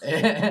 Yeah.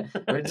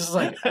 It's just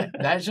like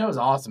that show is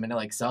awesome, and it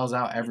like sells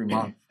out every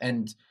month.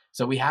 And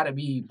so we had to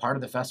be part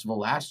of the festival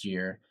last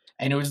year,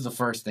 and it was the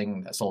first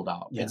thing that sold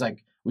out. It's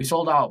like we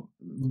sold out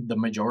the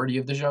majority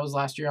of the shows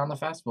last year on the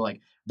festival. Like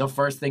the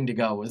first thing to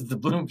go was the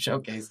Bloom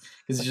Showcase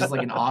because it's just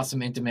like an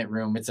awesome intimate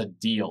room. It's a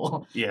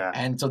deal. Yeah.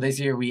 And so this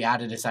year we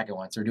added a second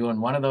one. So we're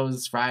doing one of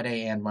those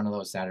Friday and one of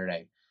those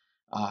Saturday.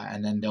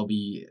 And then there'll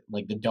be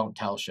like the Don't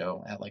Tell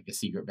show at like a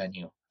secret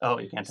venue. Oh,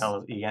 you can't tell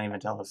us. You can't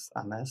even tell us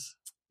on this.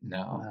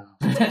 No.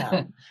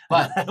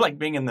 But I like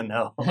being in the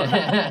know.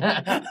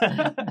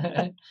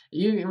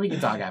 We can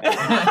talk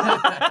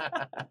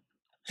after.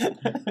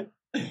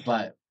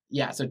 But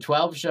yeah, so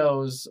 12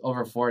 shows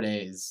over 4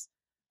 days.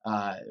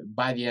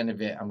 By the end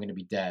of it, I'm going to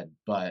be dead.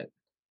 But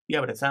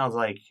but it sounds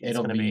like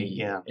it'll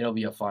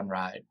be a fun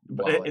ride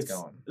while it's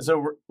going.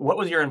 So what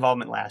was your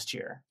involvement last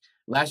year?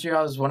 Last year,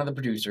 I was one of the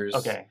producers.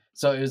 Okay.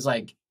 So it was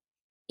like,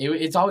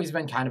 it's always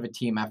been kind of a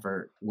team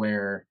effort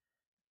where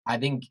I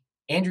think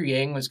Andrew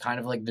Yang was kind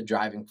of like the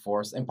driving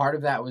force. And part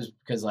of that was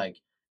because like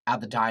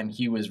at the time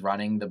he was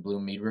running the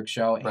Bloom Meadworks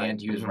show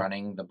and he was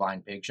running the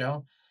Blind Pig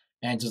show.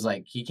 And just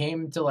like, he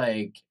came to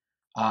like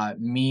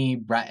me,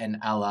 Brett, and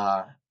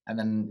Ella, and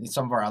then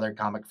some of our other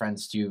comic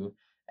friends too,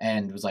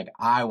 and was like,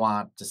 I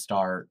want to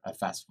start a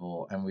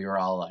festival. And we were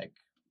all like,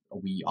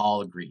 we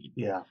all agreed.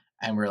 Yeah.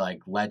 And we're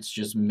like, let's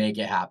just make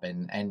it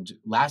happen. And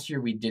last year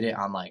we did it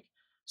on like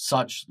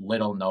such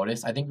little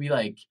notice. I think we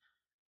like,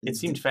 it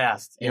seemed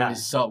fast. It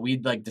was so,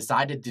 we'd like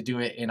decided to do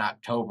it in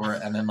October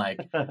and then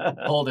like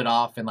pulled it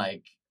off in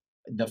like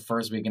the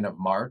first weekend of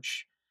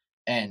March.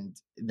 And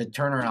the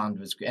turnaround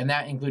was great. And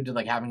that included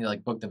like having to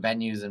like book the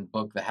venues and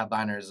book the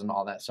headliners and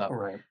all that stuff.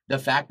 Right. The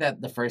fact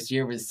that the first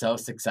year was so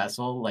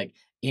successful, like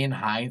in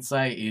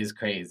hindsight, is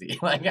crazy.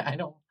 Like I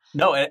don't.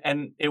 No,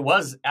 and it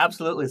was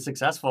absolutely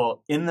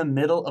successful in the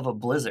middle of a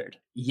blizzard.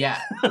 Yeah.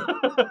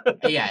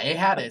 Yeah, it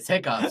had its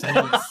hiccups and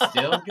it was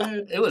still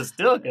good. It was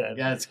still good.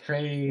 Yeah, it's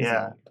crazy.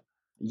 Yeah.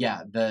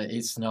 Yeah,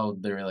 it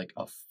snowed there like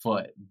a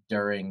foot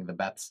during the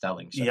Beth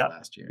Stelling show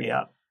last year.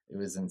 Yeah. It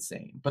was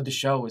insane. But the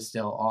show was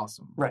still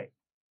awesome. Right.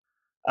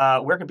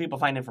 Where can people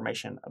find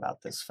information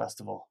about this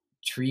festival?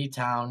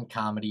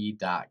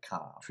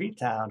 TreeTownComedy.com.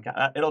 Treetown.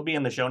 It'll be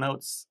in the show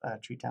notes,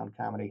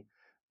 TreetownComedy.com.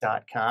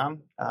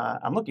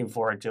 I'm looking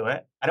forward to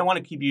it. I don't want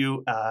to keep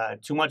you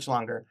too much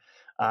longer.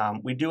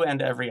 We do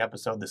end every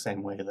episode the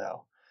same way,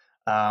 though.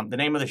 The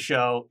name of the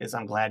show is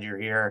I'm Glad You're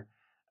Here.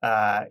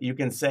 You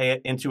can say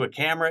it into a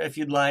camera if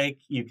you'd like.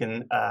 You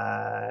can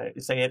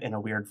say it in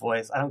a weird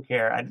voice. I don't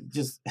care. I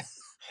just...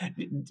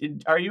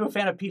 Are you a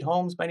fan of Pete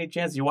Holmes by any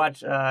chance? You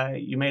watch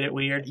You Made It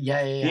Weird?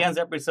 Yeah. He ends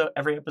every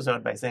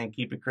episode by saying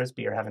 "Keep it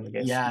crispy" or having the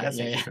guest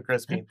say "Keep it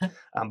crispy."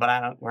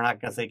 But we're not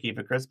gonna say "Keep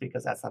it crispy"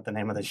 because that's not the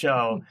name of the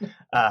show.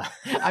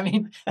 I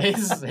mean,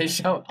 his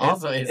show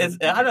also is.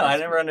 I know. I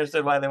never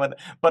understood why they went.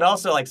 But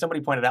also, like somebody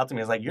pointed out to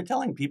me, is like, you're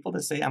telling people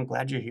to say "I'm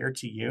glad you're here"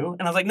 to you,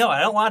 and I was like, no, I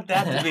don't want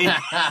that to be.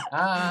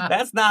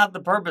 That's not the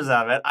purpose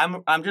of it.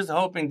 I'm just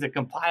hoping to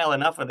compile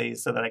enough of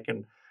these so that I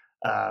can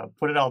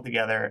put it all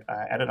together,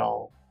 edit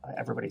all.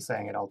 Everybody's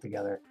saying it all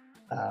together.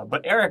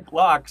 But Erich,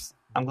 Laux,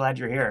 I'm glad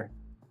you're here.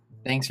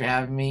 Thanks for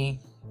having me.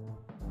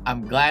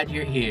 I'm glad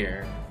you're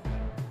here.